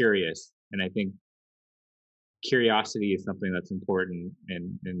curious, and I think curiosity is something that's important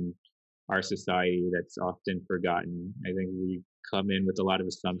in our society that's often forgotten. I think we come in with a lot of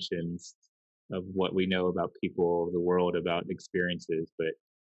assumptions of what we know about people, the world, about experiences, but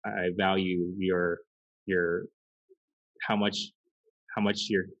I value your how much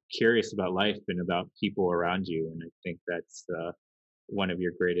you're curious about life and about people around you, and I think that's one of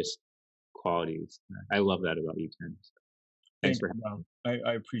your greatest qualities. I love that about you, Ken. So thanks Thank for you. having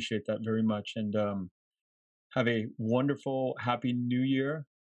me. I appreciate that very much, and have a wonderful, happy New Year.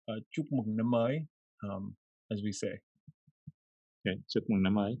 Chúc mừng năm mới, as we say. Okay, chúc mừng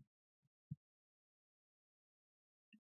năm mới.